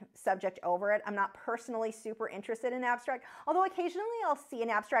realistic subject over it. I'm not personally super interested in abstract, although occasionally I'll see an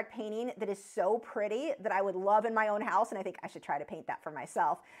abstract painting that is so pretty that I would love in my own house, and I think I should try to paint that for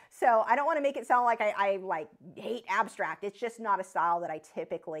myself. So I don't want to make it sound like I like hate abstract. It's just not a style that I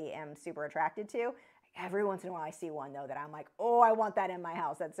typically am super attracted to. Every once in a while I see one though that I'm like, oh, I want that in my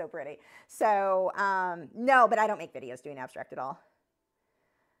house. That's so pretty. So no, but I don't make videos doing abstract at all.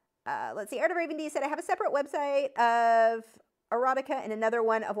 Let's see, Art of Raven D said, I have a separate website of erotica and another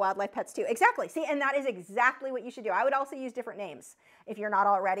one of wildlife pets too. Exactly. See, and that is exactly what you should do. I would also use different names if you're not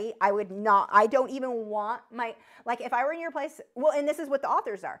already. I don't even want like if I were in your place, well, and this is what the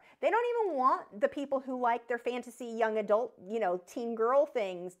authors are. They don't even want the people who like their fantasy young adult, teen girl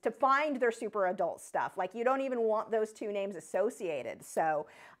things to find their super adult stuff. Like you don't even want those two names associated. So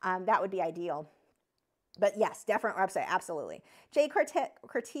that would be ideal. But yes, different website, absolutely. Jay Cortez,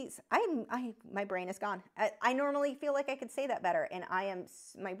 my brain is gone. I normally feel like I could say that better, and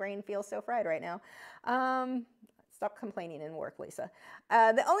my brain feels so fried right now. Let's Stop complaining in work, Lisa.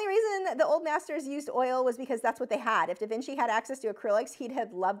 The only reason the old masters used oil was because that's what they had. If Da Vinci had access to acrylics, he'd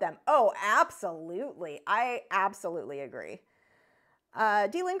have loved them. Oh, absolutely. I absolutely agree.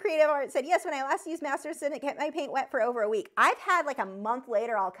 D-Lynn Creative Art said, yes, when I last used masters, didn't get my paint wet for over a week. I've had like a month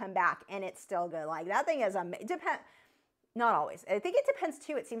later, I'll come back and it's still good. Like that thing is not always. I think it depends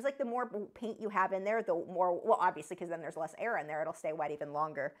too. It seems like the more paint you have in there, the more, well, obviously, because then there's less air in there, it'll stay wet even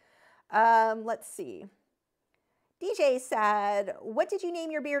longer. Let's see. DJ said, what did you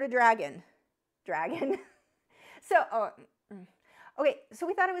name your bearded dragon? Dragon. Okay, so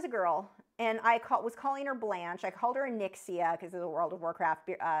we thought it was a girl, and I was calling her Blanche. I called her Nixia because of the World of Warcraft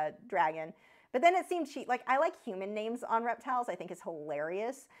dragon. But then it seemed I like human names on reptiles. I think it's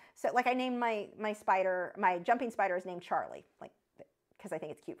hilarious. So like I named my spider, my jumping spider is named Charlie, like because I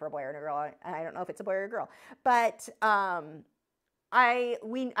think it's cute for a boy or a girl. And I don't know if it's a boy or a girl. But I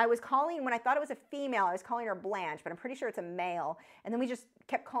was calling, when I thought it was a female, I was calling her Blanche, but I'm pretty sure it's a male. And then we just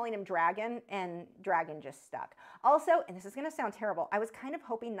kept calling him Dragon, and Dragon just stuck. Also, and this is going to sound terrible, I was kind of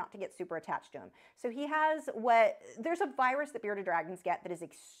hoping not to get super attached to him. So he has there's a virus that bearded dragons get that is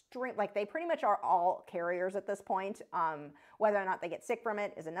extreme, like they pretty much are all carriers at this point. Whether or not they get sick from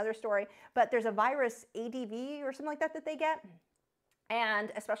it is another story. But there's a virus, ADV or something like that they get.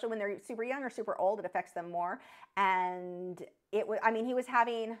 And especially when they're super young or super old, it affects them more. And he was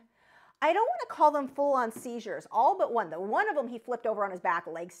having, I don't want to call them full-on seizures, all but one. One of them, he flipped over on his back,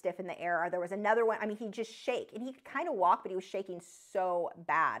 legs stiff in the air. There was another one, he'd just shake. And he could kind of walk, but he was shaking so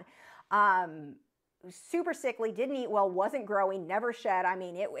bad. Super sickly, didn't eat well, wasn't growing, never shed.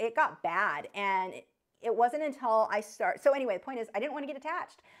 It got bad. And it wasn't until so anyway, the point is I didn't want to get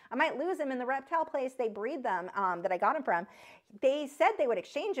attached. I might lose him in the reptile place they breed them that I got him from. They said they would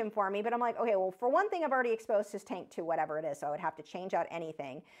exchange him for me, but I'm like, okay, well, for one thing, I've already exposed his tank to whatever it is, so I would have to change out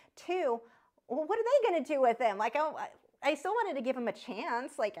anything. Two, well, what are they going to do with him? Like, I still wanted to give him a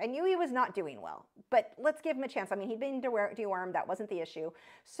chance. Like, I knew he was not doing well, but let's give him a chance. He'd been dewormed. That wasn't the issue.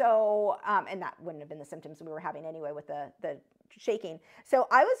 So, and that wouldn't have been the symptoms we were having anyway with the shaking. So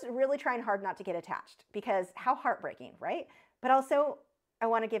I was really trying hard not to get attached because how heartbreaking, right? But also I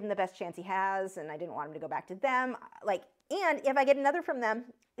want to give him the best chance he has, and I didn't want him to go back to them. And if I get another from them,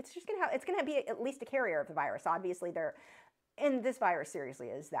 it's going to be at least a carrier of the virus. Obviously and this virus seriously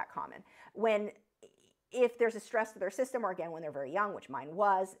is that common. If there's a stress to their system, or again, when they're very young, which mine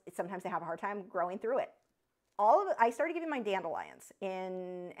was, sometimes they have a hard time growing through it. I started giving my dandelions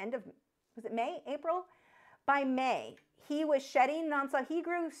in was it May, April? By May, he was shedding nonstop. He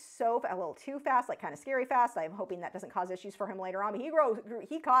grew a little too fast, like kind of scary fast. I'm hoping that doesn't cause issues for him later on. But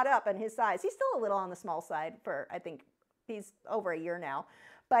he caught up in his size. He's still a little on the small side I think he's over a year now.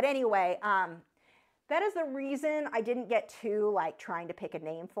 But anyway, that is the reason I didn't get too trying to pick a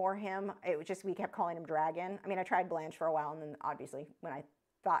name for him. It was just we kept calling him Dragon. I tried Blanche for a while, and then obviously when I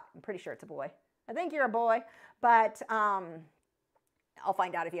thought, I'm pretty sure it's a boy. I think you're a boy, but I'll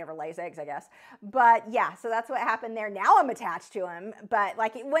find out if he ever lays eggs, I guess. But yeah, so that's what happened there. Now I'm attached to him. But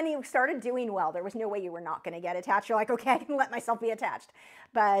when he started doing well, there was no way you were not going to get attached. You're like, okay, I can let myself be attached.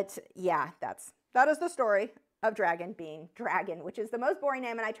 But yeah, that is the story of Dragon being Dragon, which is the most boring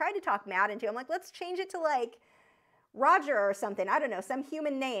name. And I tried to talk Matt into, I'm like, let's change it to Roger or something. I don't know, some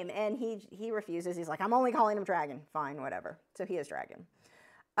human name. And he refuses. He's like, I'm only calling him Dragon. Fine, whatever. So he is Dragon.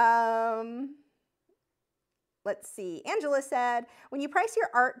 Let's see. Angela said, when you price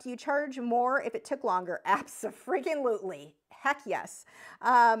your art, do you charge more if it took longer? Abso-freaking-lutely. Heck yes.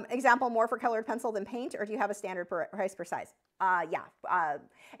 Example, more for colored pencil than paint, or do you have a standard price per size? Yeah.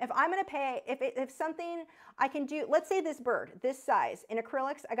 If I'm going to pay, if something I can do, let's say this bird, this size, in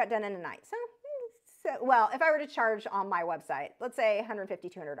acrylics, I got done in a night. So, well, if I were to charge on my website, let's say $150,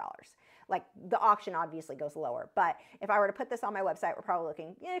 $200. Like the auction obviously goes lower, but if I were to put this on my website, we're probably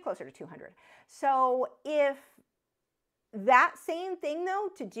looking closer to 200. So if that same thing though,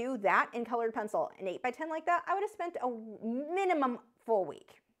 to do that in colored pencil, an 8x10 like that, I would have spent a minimum full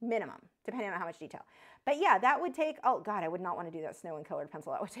week, minimum, depending on how much detail. But yeah, that would take, oh God, I would not want to do that snow in colored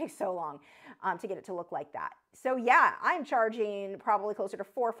pencil. That would take so long to get it to look like that. So yeah, I'm charging probably closer to $400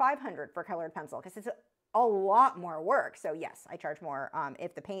 or $500 for colored pencil because it's a lot more work. So yes, I charge more.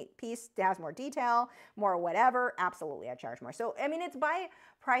 If the paint piece has more detail, more whatever, absolutely I charge more. So, it's by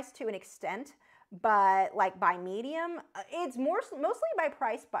price to an extent, but by medium, it's mostly by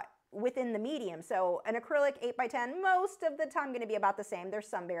price, but within the medium. So an acrylic 8x10, most of the time going to be about the same. There's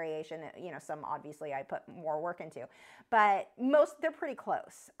some variation, some obviously I put more work into, but they're pretty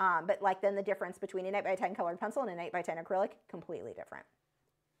close. But then the difference between an 8x10 colored pencil and an 8x10 acrylic, completely different.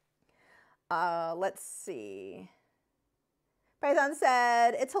 Let's see. Python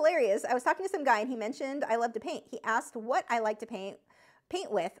said, it's hilarious. I was talking to some guy and he mentioned I love to paint. He asked what I like to paint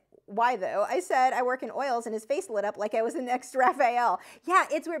with. Why though? I said I work in oils and his face lit up like I was the next Raphael. Yeah,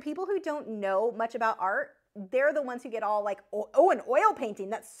 it's where people who don't know much about art, they're the ones who get all like, oh, an oil painting.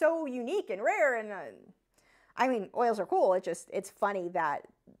 That's so unique and rare. And I mean, oils are cool. It's funny that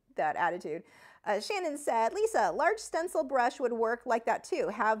attitude. Shannon said, Lisa, large stencil brush would work like that too.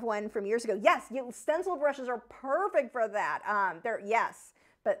 Have one from years ago. Yes, stencil brushes are perfect for that. Yes,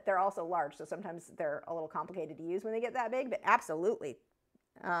 but they're also large, so sometimes they're a little complicated to use when they get that big, but absolutely.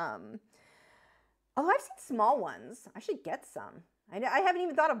 Although I've seen small ones. I should get some. I haven't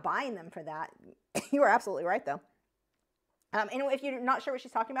even thought of buying them for that. You are absolutely right, though. And if you're not sure what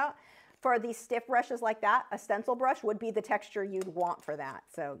she's talking about, for these stiff brushes like that, a stencil brush would be the texture you'd want for that.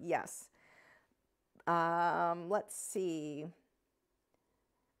 So, yes. Let's see.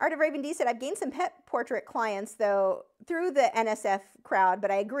 Art of Raven D said, I've gained some pet portrait clients, though, through the NSF crowd,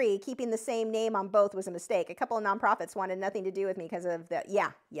 but I agree, keeping the same name on both was a mistake. A couple of nonprofits wanted nothing to do with me because of the,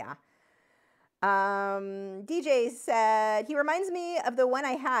 yeah. DJ said, he reminds me of the one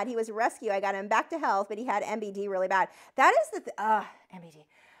I had. He was a rescue. I got him back to health, but he had MBD really bad. That is the, MBD.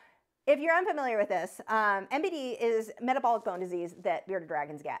 If you're unfamiliar with this, MBD is metabolic bone disease that bearded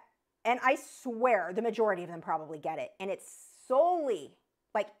dragons get. And I swear the majority of them probably get it. And it's solely,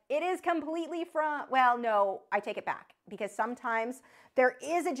 like, it is completely from, well, no, I take it back. Because sometimes there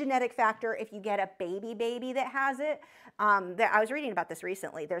is a genetic factor if you get a baby that has it. I was reading about this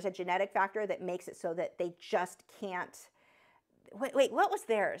recently. There's a genetic factor that makes it so that they just can't, wait, what was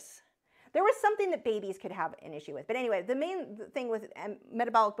theirs? There was something that babies could have an issue with. But anyway, the main thing with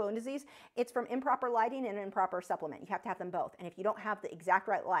metabolic bone disease, it's from improper lighting and improper supplement. You have to have them both. And if you don't have the exact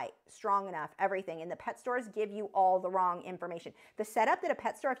right light, strong enough, everything, and the pet stores give you all the wrong information. The setup that a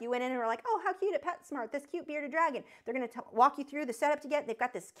pet store, if you went in and were like, oh, how cute at PetSmart, this cute bearded dragon, they're going to walk you through the setup to get. They've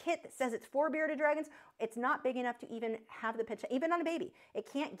got this kit that says it's for bearded dragons. It's not big enough to even have the pet, even on a baby.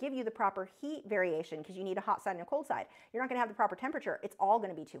 It can't give you the proper heat variation because you need a hot side and a cold side. You're not going to have the proper temperature. It's all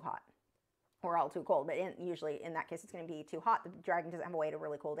going to be too hot. Or all too cold, but usually in that case it's going to be too hot. The dragon doesn't have a way to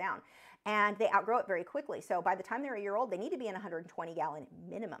really cool down. And they outgrow it very quickly. So by the time they're a year old, they need to be in 120 gallon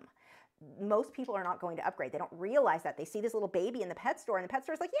minimum. Most people are not going to upgrade. They don't realize that. They see this little baby in the pet store, and the pet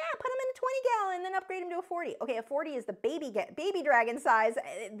store's like, yeah, put him in a 20 gallon and then upgrade him to a 40. Okay, a 40 is the baby dragon size.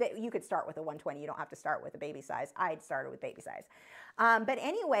 You could start with a 120. You don't have to start with a baby size. I'd started with baby size. But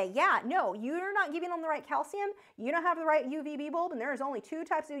anyway, yeah, no, you're not giving them the right calcium. You don't have the right UVB bulb, and there's only two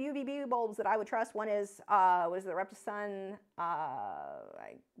types of UVB bulbs that I would trust. One is, what is the Reptisun?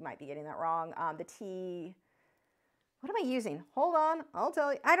 I might be getting that wrong. What am I using? Hold on, I'll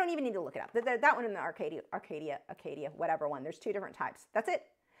tell you. I don't even need to look it up. That one in the Arcadia, whatever one. There's two different types. That's it.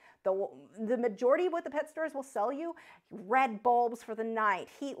 The majority of what the pet stores will sell you, red bulbs for the night,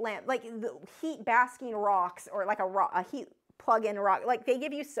 heat lamp, like the heat basking rocks, or like a heat plug-in rock. Like, they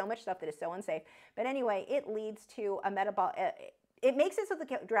give you so much stuff that is so unsafe. But anyway, it leads to a it makes it so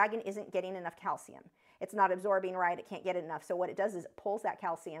the dragon isn't getting enough calcium. It's not absorbing right. It can't get it enough. So what it does is it pulls that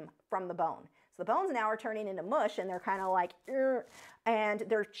calcium from the bone. So the bones now are turning into mush, and they're kind of like, and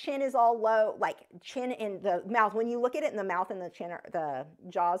their chin is all low, like chin in the mouth. When you look at it in the mouth and the chin, the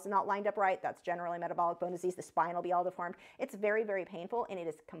jaw's not lined up right, that's generally metabolic bone disease. The spine will be all deformed. It's very, very painful, and it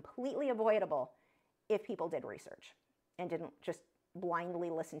is completely avoidable if people did research and didn't just blindly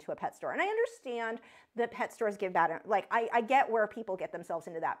listen to a pet store. And I understand that pet stores give bad, like, I get where people get themselves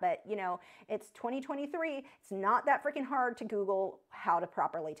into that, but you know, it's 2023. It's not that freaking hard to Google how to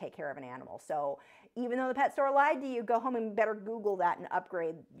properly take care of an animal. So even though the pet store lied to you, go home and better Google that and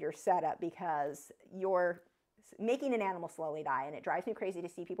upgrade your setup, because you're making an animal slowly die. And it drives me crazy to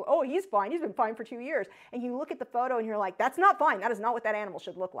see people, oh, he's fine. He's been fine for 2 years. And you look at the photo and you're like, that's not fine. That is not what that animal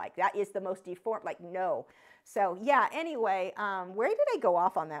should look like. That is the most deformed, like, no. So yeah, anyway, where did I go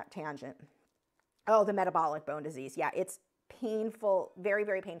off on that tangent? Oh, the metabolic bone disease. Yeah, it's painful, very,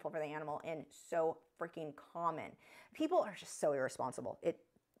 very painful for the animal, and so freaking common. People are just so irresponsible. Okay,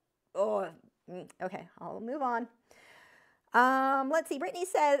 I'll move on. Let's see. Brittany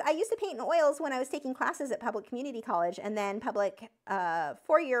said, I used to paint in oils when I was taking classes at public community college, and then a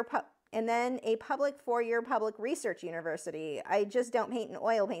public 4-year public research university. I just don't paint in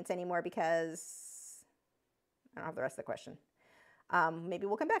oil paints anymore because I don't have the rest of the question. Maybe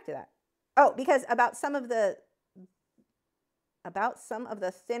we'll come back to that. Oh, because about some of the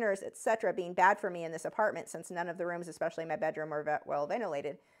thinners, etc., being bad for me in this apartment, since none of the rooms, especially my bedroom, are well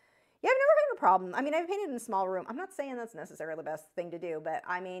ventilated. Yeah, I've never had a problem. I mean, I've painted in a small room. I'm not saying that's necessarily the best thing to do, but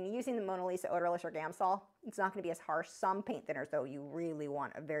I mean, using the Mona Lisa odorless or Gamsol, it's not going to be as harsh. Some paint thinners, though, you really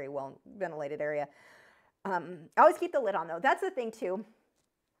want a very well ventilated area. I always keep the lid on though. That's the thing too.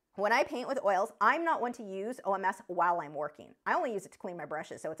 When I paint with oils, I'm not one to use OMS while I'm working. I only use it to clean my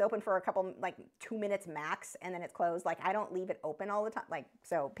brushes. So it's open for a couple, like 2 minutes max, and then it's closed. Like I don't leave it open all the time. Like,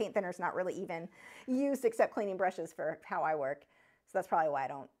 so paint thinner is not really even used except cleaning brushes for how I work. So that's probably why I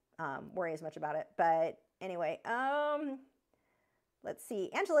don't worry as much about it. But anyway, let's see.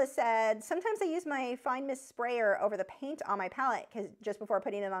 Angela said, sometimes I use my fine mist sprayer over the paint on my palette just before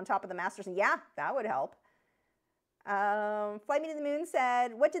putting it on top of the masters. Yeah, that would help. Fly Me to the Moon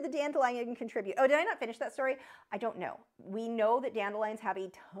said, what did the dandelion contribute? Oh, did I not finish that story? I don't know. We know that dandelions have a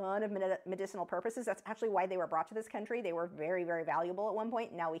ton of medicinal purposes. That's actually why they were brought to this country. They were very, very valuable at one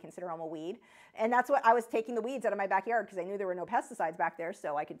point. Now we consider them a weed. And that's what I was taking the weeds out of my backyard because I knew there were no pesticides back there,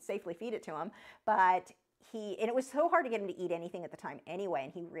 so I could safely feed it to him. But and it was so hard to get him to eat anything at the time anyway,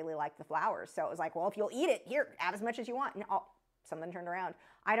 and he really liked the flowers. So it was like, well, if you'll eat it, here, have as much as you want. And something turned around.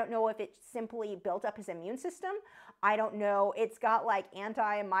 I don't know if it simply built up his immune system. I don't know. It's got like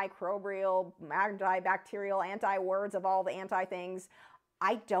antimicrobial, antibacterial, anti-words of all the anti-things.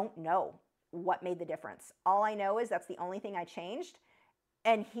 I don't know what made the difference. All I know is that's the only thing I changed.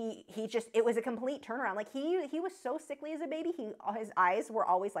 And it was a complete turnaround. Like he was so sickly as a baby. His eyes were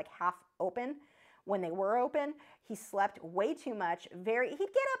always like half open. When they were open, he slept way too much. He'd get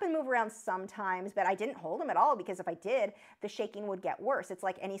up and move around sometimes, but I didn't hold him at all because if I did, the shaking would get worse. It's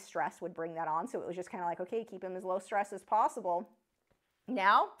like any stress would bring that on. So it was just kind of like, okay, keep him as low stress as possible.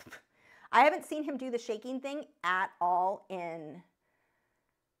 Now, I haven't seen him do the shaking thing at all in,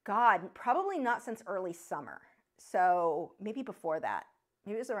 God, probably not since early summer. So maybe before that.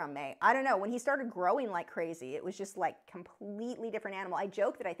 Maybe it was around May. I don't know. When he started growing like crazy, it was just like completely different animal. I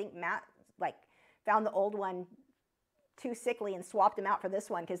joke that I think Matt found the old one too sickly and swapped him out for this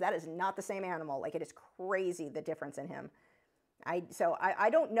one because that is not the same animal. Like it is crazy the difference in him. So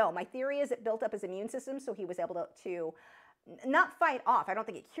I don't know. My theory is it built up his immune system so he was able to not fight off. I don't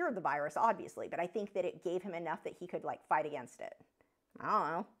think it cured the virus, obviously, but I think that it gave him enough that he could like fight against it. I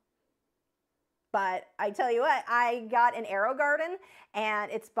don't know. But I tell you what, I got an arrow garden and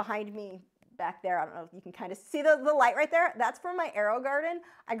it's behind me back there. I don't know if you can kind of see the light right there. That's from my arrow garden.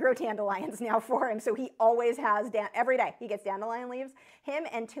 I grow dandelions now for him. So he always has, every day he gets dandelion leaves. Him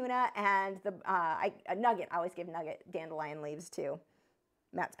and Tuna and Nugget. I always give Nugget dandelion leaves too.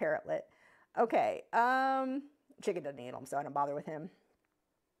 Matt's parrotlet. Okay. Chicken doesn't eat them, so I don't bother with him.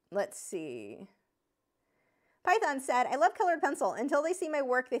 Let's see. Python said, I love colored pencil. Until they see my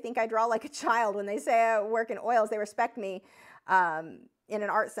work, they think I draw like a child. When they say I work in oils, they respect me. In an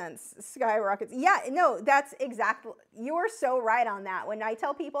art sense, skyrockets. Yeah, no, that's exactly, you're so right on that. When I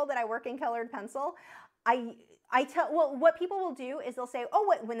tell people that I work in colored pencil, well, what people will do is they'll say,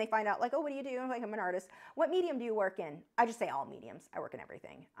 oh, when they find out, like, oh, what do you do? I'm like, I'm an artist. What medium do you work in? I just say all mediums. I work in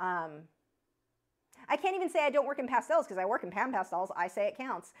everything. I can't even say I don't work in pastels because I work in pan pastels. I say it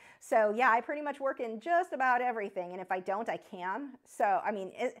counts. So yeah, I pretty much work in just about everything. And if I don't, I can. So, I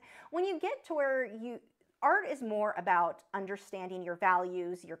mean, when you get to where art is more about understanding your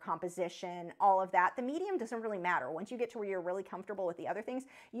values, your composition, all of that. The medium doesn't really matter. Once you get to where you're really comfortable with the other things,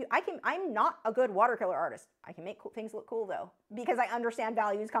 I'm not a good watercolor artist. I can make things look cool though, because I understand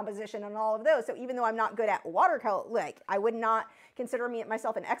values, composition, and all of those. So even though I'm not good at watercolor, like I would not consider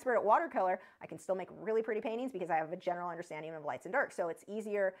myself an expert at watercolor, I can still make really pretty paintings because I have a general understanding of lights and darks. So it's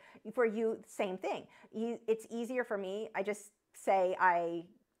easier for you, same thing. It's easier for me. I just say I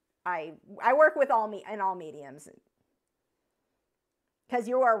work with all mediums. Because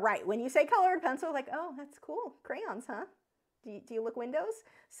you are right. When you say colored pencil, like, oh, that's cool. Crayons, huh? Do you look Windows?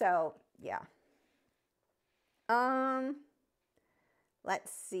 So, yeah.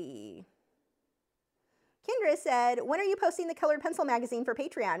 Let's see. Kendra said, when are you posting the Colored Pencil magazine for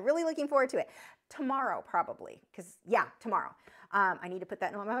Patreon? Really looking forward to it. Tomorrow, probably. Because, yeah, tomorrow. I need to put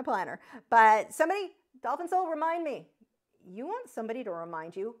that in my planner. But somebody, Dolphin Soul, remind me. You want somebody to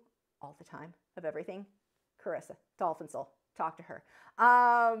remind you all the time of everything? Carissa, Dolphin Soul, talk to her.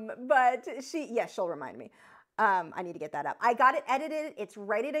 But she'll remind me. I need to get that up. I got it edited. It's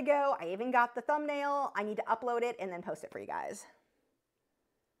ready to go. I even got the thumbnail. I need to upload it and then post it for you guys.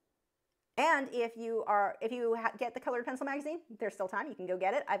 And if you get the Colored Pencil magazine, there's still time. You can go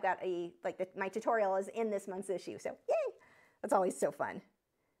get it. I've got my tutorial is in this month's issue. So yay! That's always so fun.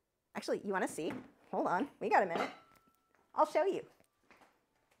 Actually, you want to see? Hold on. We got a minute. I'll show you.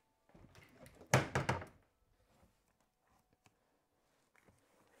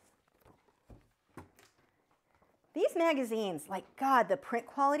 These magazines, like, God, the print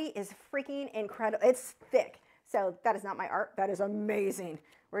quality is freaking incredible. It's thick. So that is not my art. That is amazing.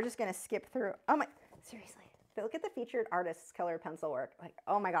 We're just going to skip through. Oh my, seriously. Look at the featured artists' colored pencil work. Like,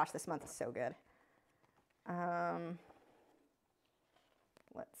 oh my gosh, this month is so good.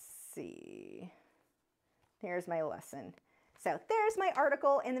 Let's see. There's my lesson. So there's my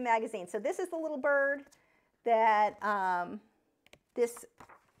article in the magazine. So this is the little bird that this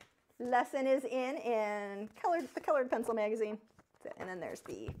lesson is in the Colored Pencil magazine. And then there's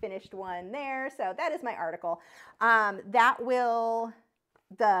the finished one there. So that is my article. The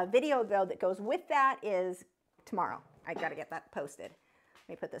video though that goes with that is tomorrow. I got to get that posted. Let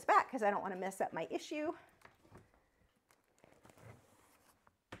me put this back because I don't want to mess up my issue.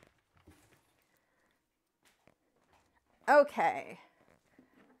 Okay.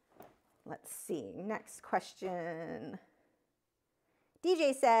 Let's see. Next question.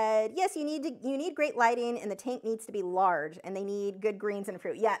 DJ said, yes, you need great lighting and the tank needs to be large and they need good greens and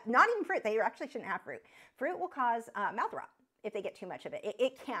fruit. Yeah, not even fruit. They actually shouldn't have fruit. Fruit will cause mouth rot if they get too much of it.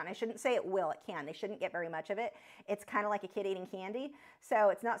 It can. I shouldn't say it will. It can. They shouldn't get very much of it. It's kind of like a kid eating candy. So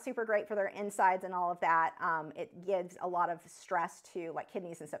it's not super great for their insides and all of that. It gives a lot of stress to like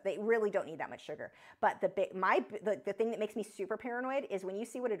kidneys and stuff. They really don't need that much sugar. But the thing that makes me super paranoid is when you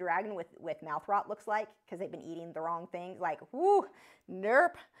see what a dragon with mouth rot looks like because they've been eating the wrong things. Like, whoo,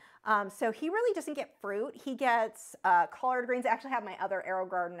 nerp. So he really doesn't get fruit. He gets collard greens. I actually have my other arrow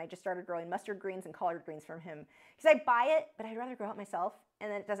garden. I just started growing mustard greens and collard greens from him because I buy it, but I'd rather grow it myself.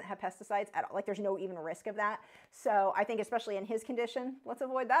 And then it doesn't have pesticides at all. Like there's no even risk of that. So I think especially in his condition, let's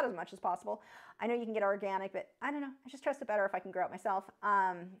avoid that as much as possible. I know you can get organic, but I don't know. I just trust it better if I can grow it myself.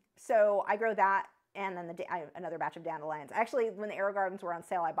 So I grow that. And then I have another batch of dandelions. Actually, when the arrow gardens were on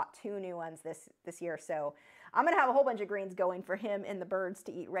sale, I bought 2 new ones this year. So I'm going to have a whole bunch of greens going for him and the birds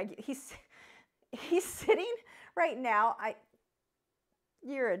to eat regular. He's sitting right now.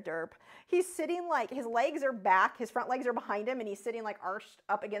 You're a derp. He's sitting like his legs are back. His front legs are behind him. And he's sitting like arched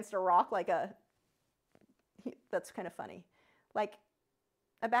up against a rock like that's kind of funny. Like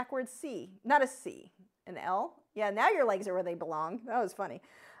a backwards C. Not a C. An L. Yeah, now your legs are where they belong. That was funny.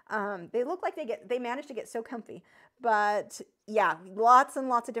 They look like they managed to get so comfy, but yeah, lots and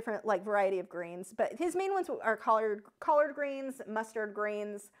lots of different like variety of greens, but his main ones are collard greens, mustard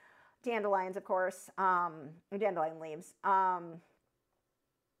greens, dandelions, of course, dandelion leaves,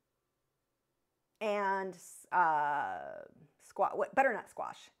 and butternut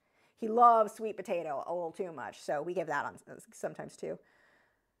squash. He loves sweet potato a little too much, so we give that on sometimes too.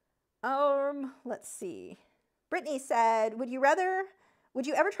 Let's see. Brittany said, would you ever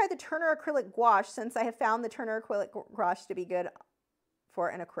try the Turner acrylic gouache since I have found the Turner acrylic gouache to be good for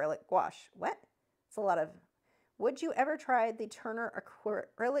an acrylic gouache? What? It's a lot of, would you ever try the Turner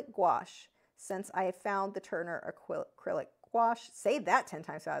acrylic gouache since I have found the Turner acrylic gouache? Say that 10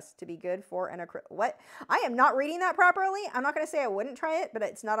 times fast. To be good for an acrylic. What? I am not reading that properly. I'm not going to say I wouldn't try it, but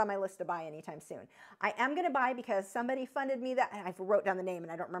it's not on my list to buy anytime soon. I am going to buy because somebody funded me that, and I wrote down the name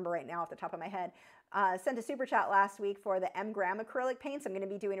and I don't remember right now off the top of my head. Sent a super chat last week for the M Gram acrylic paints. I'm going to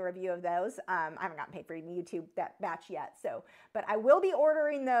be doing a review of those. I haven't gotten paid for YouTube that batch yet, but I will be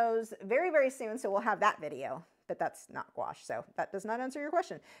ordering those very, very soon, so we'll have that video. But that's not gouache, so that does not answer your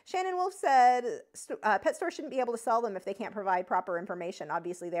question. Shannon Wolf said, pet stores shouldn't be able to sell them if they can't provide proper information.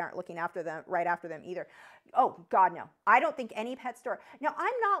 Obviously, they aren't looking after them right after them either. Oh, God, no. I don't think any pet store. Now,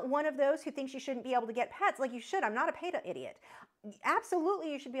 I'm not one of those who thinks you shouldn't be able to get pets like you should. I'm not a PETA idiot.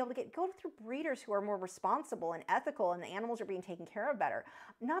 Absolutely, you should be able to go through breeders who are more responsible and ethical, and the animals are being taken care of better.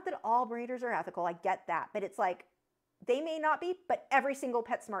 Not that all breeders are ethical. I get that. But it's like, they may not be, but every single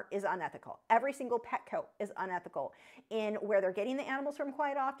PetSmart is unethical. Every single Petco is unethical in where they're getting the animals from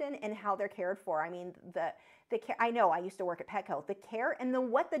quite often and how they're cared for. I mean, the care, I know I used to work at Petco. The care and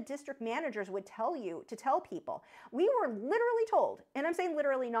what the district managers would tell you to tell people. We were literally told, and I'm saying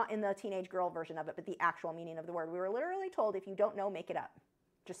literally not in the teenage girl version of it, but the actual meaning of the word. We were literally told, if you don't know, make it up.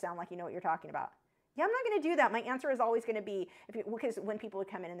 Just sound like you know what you're talking about. Yeah, I'm not going to do that. My answer is always going to be, because when people would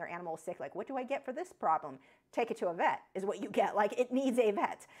come in and their animal is sick, like, what do I get for this problem? Take it to a vet is what you get. Like, it needs a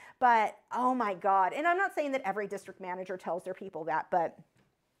vet. But, oh my God. And I'm not saying that every district manager tells their people that, but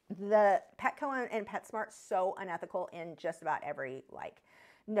the Petco and PetSmart so unethical in just about every,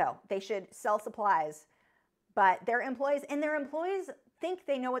 no, they should sell supplies, but their employees think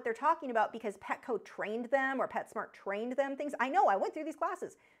they know what they're talking about because Petco trained them or PetSmart trained them things. I know, I went through these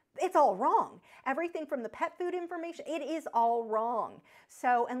classes. It's all wrong. Everything from the pet food information, it is all wrong.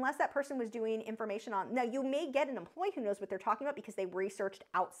 So unless that person was doing information on, now you may get an employee who knows what they're talking about because they researched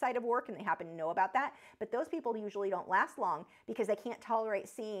outside of work and they happen to know about that. But those people usually don't last long because they can't tolerate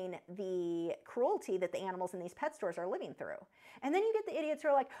seeing the cruelty that the animals in these pet stores are living through. And then you get the idiots who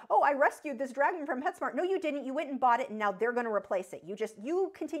are like, oh, I rescued this dragon from PetSmart. No, you didn't. You went and bought it and now they're going to replace it.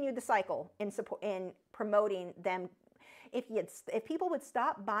 You continued the cycle in promoting them. if people would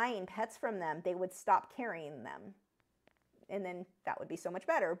stop buying pets from them, they would stop carrying them. And then that would be so much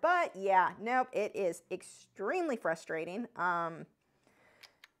better. But yeah, nope, it is extremely frustrating.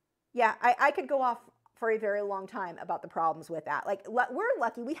 Yeah, I could go off for a very long time about the problems with that. Like, we're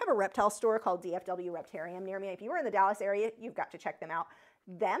lucky. We have a reptile store called DFW Reptarium near me. If you were in the Dallas area, you've got to check them out.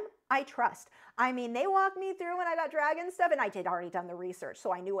 Them, I trust. I mean, they walked me through when I got dragon stuff, and I did already done the research,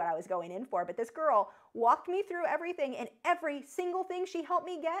 so I knew what I was going in for. But this girl walked me through everything, and every single thing she helped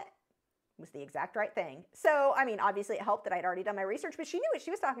me get was the exact right thing. So, I mean, obviously it helped that I'd already done my research, but she knew what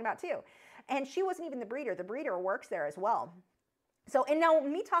she was talking about too. And she wasn't even the breeder. The breeder works there as well. So, and now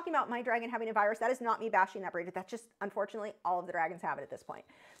me talking about my dragon having a virus, that is not me bashing that breeder. That's just, unfortunately, all of the dragons have it at this point.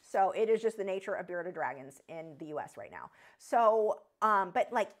 So it is just the nature of bearded dragons in the US right now. So, but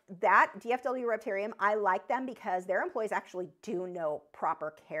like that DFW Reptarium, I like them because their employees actually do know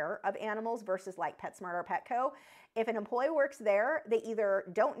proper care of animals versus like PetSmart or Petco. If an employee works there, they either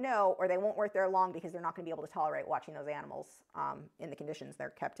don't know or they won't work there long because they're not going to be able to tolerate watching those animals in the conditions they're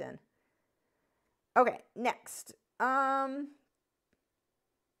kept in. Okay, next.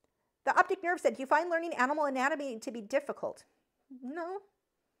 The Optic Nerve said, do you find learning animal anatomy to be difficult? No.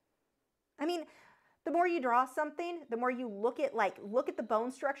 I mean, the more you draw something, the more you look at the bone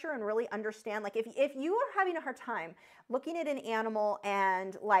structure and really understand. Like if you are having a hard time looking at an animal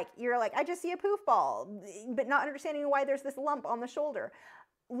and like you're like, I just see a poof ball, but not understanding why there's this lump on the shoulder.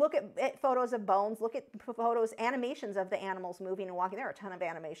 Look at photos of bones, look at photos, animations of the animals moving and walking. There are a ton of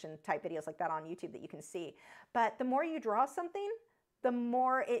animation type videos like that on YouTube that you can see. But the more you draw something, the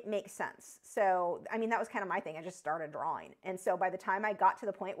more it makes sense. So, I mean, that was kind of my thing. I just started drawing. And so by the time I got to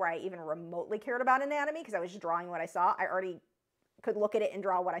the point where I even remotely cared about anatomy, because I was just drawing what I saw, I already could look at it and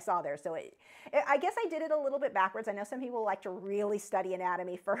draw what I saw there. So I guess I did it a little bit backwards. I know some people like to really study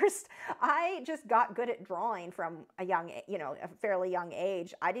anatomy first. I just got good at drawing from a young, a fairly young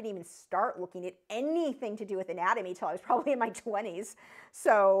age. I didn't even start looking at anything to do with anatomy till I was probably in my 20s.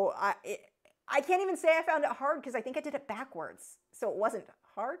 So I can't even say I found it hard because I think I did it backwards. So it wasn't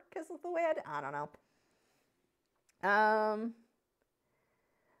hard because of the way I don't know.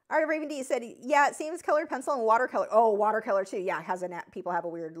 All right, Raven D said, yeah, it seems colored pencil and watercolor. Oh, watercolor too. Yeah, it has people have a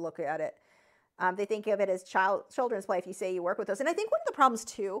weird look at it. They think of it as children's play if you say you work with those. And I think one of the problems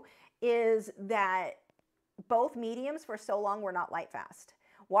too is that both mediums for so long were not light fast.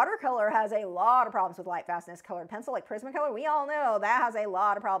 Watercolor has a lot of problems with light fastness. Colored pencil, like Prismacolor, we all know that has a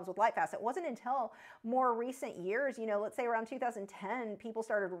lot of problems with light fast. It wasn't until more recent years, let's say around 2010, people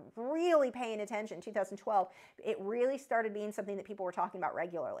started really paying attention. 2012, it really started being something that people were talking about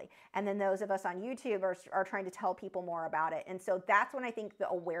regularly. And then those of us on YouTube are trying to tell people more about it. And so that's when I think the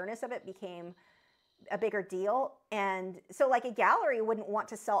awareness of it became a bigger deal. And so like a gallery wouldn't want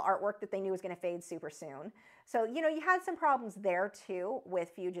to sell artwork that they knew was going to fade super soon. So, you had some problems there too with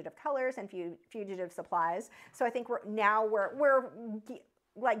fugitive colors and fugitive supplies. So I think we're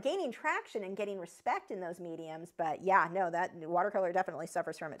like gaining traction and getting respect in those mediums. But yeah, no, that watercolor definitely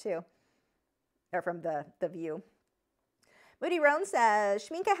suffers from it too, or from the view. Moody Roan says,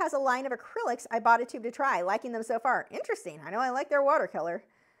 Schminka has a line of acrylics. I bought a tube to try, liking them so far. Interesting. I know I like their watercolor.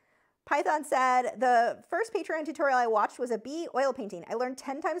 Python said, the first Patreon tutorial I watched was a bee oil painting. I learned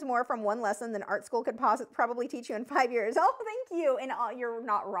 10 times more from one lesson than art school could probably teach you in 5 years. Oh, thank you. And you're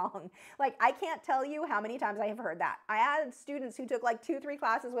not wrong. Like, I can't tell you how many times I have heard that. I had students who took like 2-3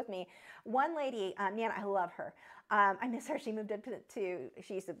 classes with me. One lady, Nana, I love her. I miss her. She moved up she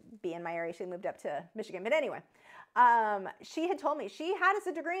used to be in my area. She moved up to Michigan. But anyway, she had told me she had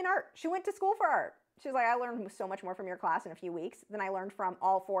a degree in art. She went to school for art. She was like, I learned so much more from your class in a few weeks than I learned from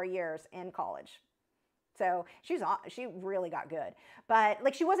all 4 years in college. So she really got good. But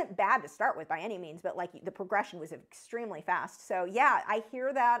like, she wasn't bad to start with by any means, but like the progression was extremely fast. So yeah, I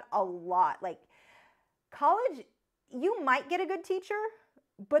hear that a lot. Like college, you might get a good teacher,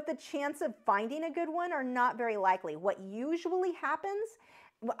 but the chance of finding a good one are not very likely. What usually happens,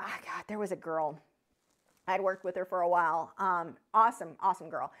 God, there was a girl, I'd worked with her for a while. Awesome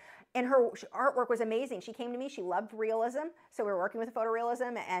girl. And her artwork was amazing. She came to me. She loved realism. So we were working with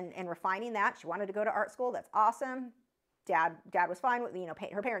photorealism and refining that. She wanted to go to art school. That's awesome. Dad was fine with,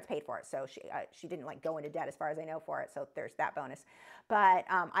 her parents paid for it. So she didn't like go into debt as far as I know for it. So there's that bonus. But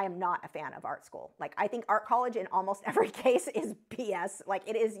I am not a fan of art school. Like I think art college in almost every case is BS. Like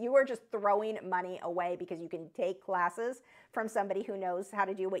it is, you are just throwing money away because you can take classes from somebody who knows how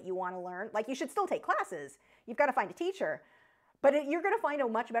to do what you want to learn. Like you should still take classes. You've got to find a teacher. But you're going to find a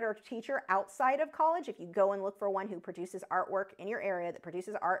much better teacher outside of college if you go and look for one who produces artwork in your area, that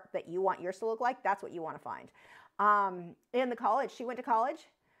produces art that you want yours to look like. That's what you want to find. In the college, she went to college.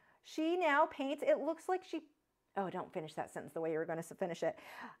 She now paints. It looks like she oh, don't finish that sentence the way you were going to finish it.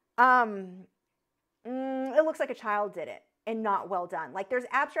 It looks like a child did it and not well done. Like there's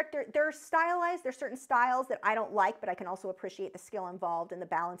abstract, they're stylized, there's certain styles that I don't like, but I can also appreciate the skill involved and the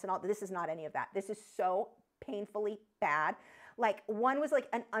balance and all. This is not any of that. This is so painfully bad. Like one was like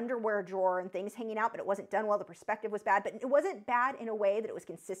an underwear drawer and things hanging out, but it wasn't done well. The perspective was bad, but it wasn't bad in a way that it was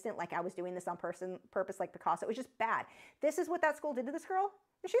consistent. Like I was doing this on purpose like Picasso. It was just bad. This is what that school did to this girl.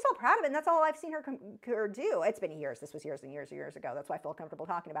 And she's all proud of it. And that's all I've seen her do. It's been years. This was years and years and years ago. That's why I feel comfortable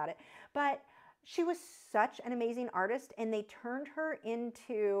talking about it. But she was such an amazing artist, and they turned her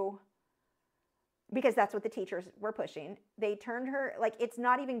into, because that's what the teachers were pushing. They turned her, like, it's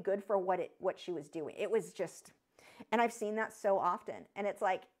not even good for what she was doing. It was just, and I've seen that so often. And it's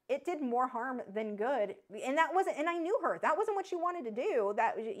like, it did more harm than good. And that wasn't, and I knew her. That wasn't what she wanted to do.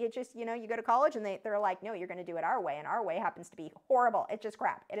 That it just, you know, you go to college and they're like, no, you're going to do it our way. And our way happens to be horrible. It's just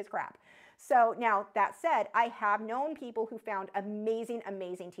crap. It is crap. So now that said, I have known people who found amazing,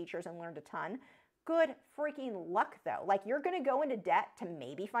 amazing teachers and learned a ton. Good freaking luck though. Like you're going to go into debt to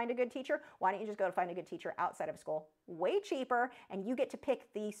maybe find a good teacher. Why don't you just go to find a good teacher outside of school? Way cheaper. And you get to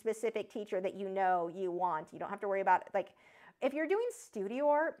pick the specific teacher that you know you want. You don't have to worry about, like, if you're doing studio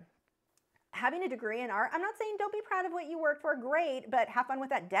art, having a degree in art, I'm not saying don't be proud of what you worked for, great, but have fun with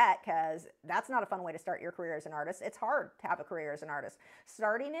that debt, because that's not a fun way to start your career as an artist. It's hard to have a career as an artist.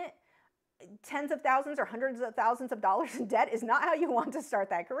 Starting it, tens of thousands or hundreds of thousands of dollars in debt is not how you want to start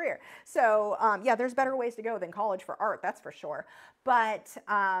that career. So yeah, there's better ways to go than college for art, that's for sure. But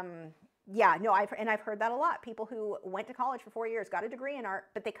yeah, no, I've heard that a lot. People who went to college for 4 years, got a degree in art,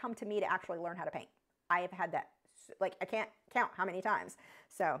 but they come to me to actually learn how to paint. I have had that, like, I can't count how many times.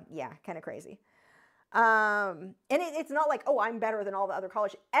 So yeah, kind of crazy. And it's not like, oh, I'm better than all the other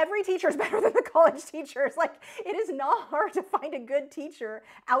college. Every teacher is better than the college teachers. Like, it is not hard to find a good teacher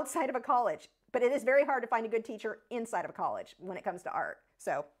outside of a college, but it is very hard to find a good teacher inside of a college when it comes to art.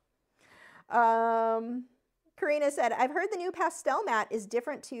 So, Karina said, I've heard the new pastel mat is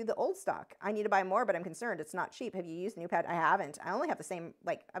different to the old stock. I need to buy more, but I'm concerned it's not cheap. Have you used the new pad? I haven't. I only have the same,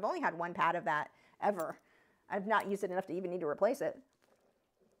 like, I've only had one pad of that ever. I've not used it enough to even need to replace it.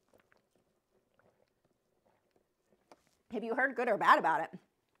 Have you heard good or bad about it?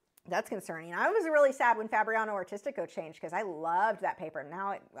 That's concerning. I was really sad when Fabriano Artistico changed because I loved that paper.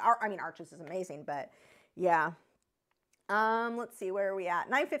 Now, I mean, Arches is amazing, but yeah. Let's see, where are we at?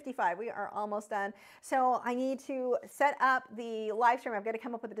 9:55, we are almost done. So I need to set up the live stream. I've got to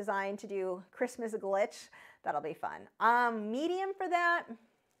come up with a design to do Christmas glitch. That'll be fun. Medium for that.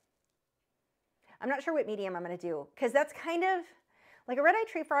 I'm not sure what medium I'm going to do because that's kind of, like a red-eyed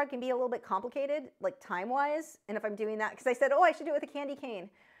tree frog can be a little bit complicated, like time-wise. And if I'm doing that, because I said, oh, I should do it with a candy cane.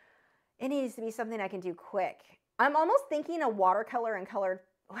 It needs to be something I can do quick. I'm almost thinking a watercolor and colored,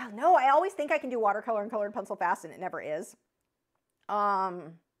 well, no, I always think I can do watercolor and colored pencil fast, and it never is.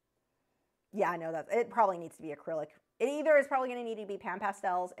 Yeah, I know that. It probably needs to be acrylic. It either is probably going to need to be pan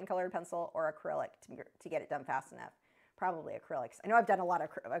pastels and colored pencil or acrylic to get it done fast enough. Probably acrylics. I know I've done a lot of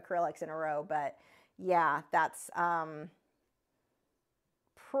acrylics in a row, but yeah, that's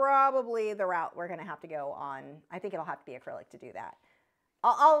probably the route we're going to have to go on. I think it'll have to be acrylic to do that.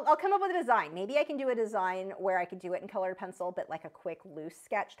 I'll come up with a design. Maybe I can do a design where I could do it in colored pencil, but like a quick loose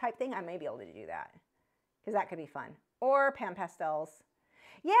sketch type thing. I may be able to do that because that could be fun. Or pan pastels.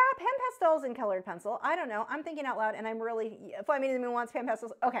 Yeah, pan pastels and colored pencil. I don't know. I'm thinking out loud, and I'm really, if I mean, wants pan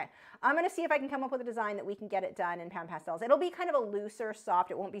pastels. Okay, I'm going to see if I can come up with a design that we can get it done in pan pastels. It'll be kind of a looser,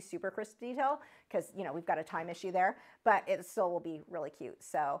 soft. It won't be super crisp detail because, you know, we've got a time issue there, but it still will be really cute.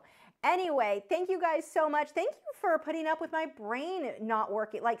 So anyway, thank you guys so much. Thank you for putting up with my brain not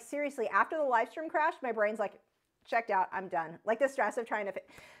working. Like, seriously, after the live stream crashed, my brain's like, checked out, I'm done. Like the stress of trying to fit.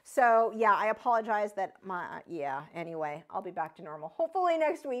 So yeah, I apologize that yeah, anyway, I'll be back to normal. Hopefully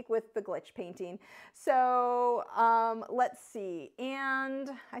next week with the glitch painting. So let's see. And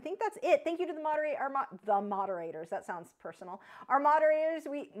I think that's it. Thank you to the moderators. That sounds personal. Our moderators,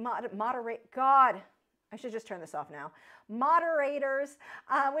 moderate, God, I should just turn this off now. Moderators,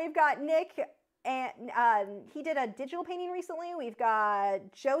 we've got Nick, and he did a digital painting recently. We've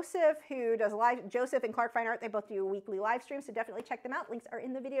got Joseph, who does Joseph and Clark Fine Art. They both do weekly live streams, so definitely check them out. Links are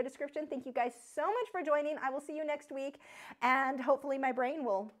in the video description. Thank you guys so much for joining. I will see you next week, and hopefully my brain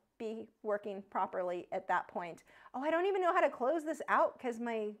will be working properly at that point. Oh, I don't even know how to close this out because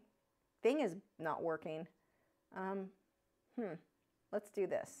my thing is not working. Let's do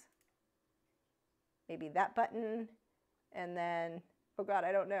this. Maybe that button, and then, oh God,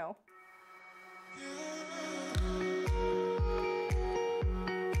 I don't know. Yeah.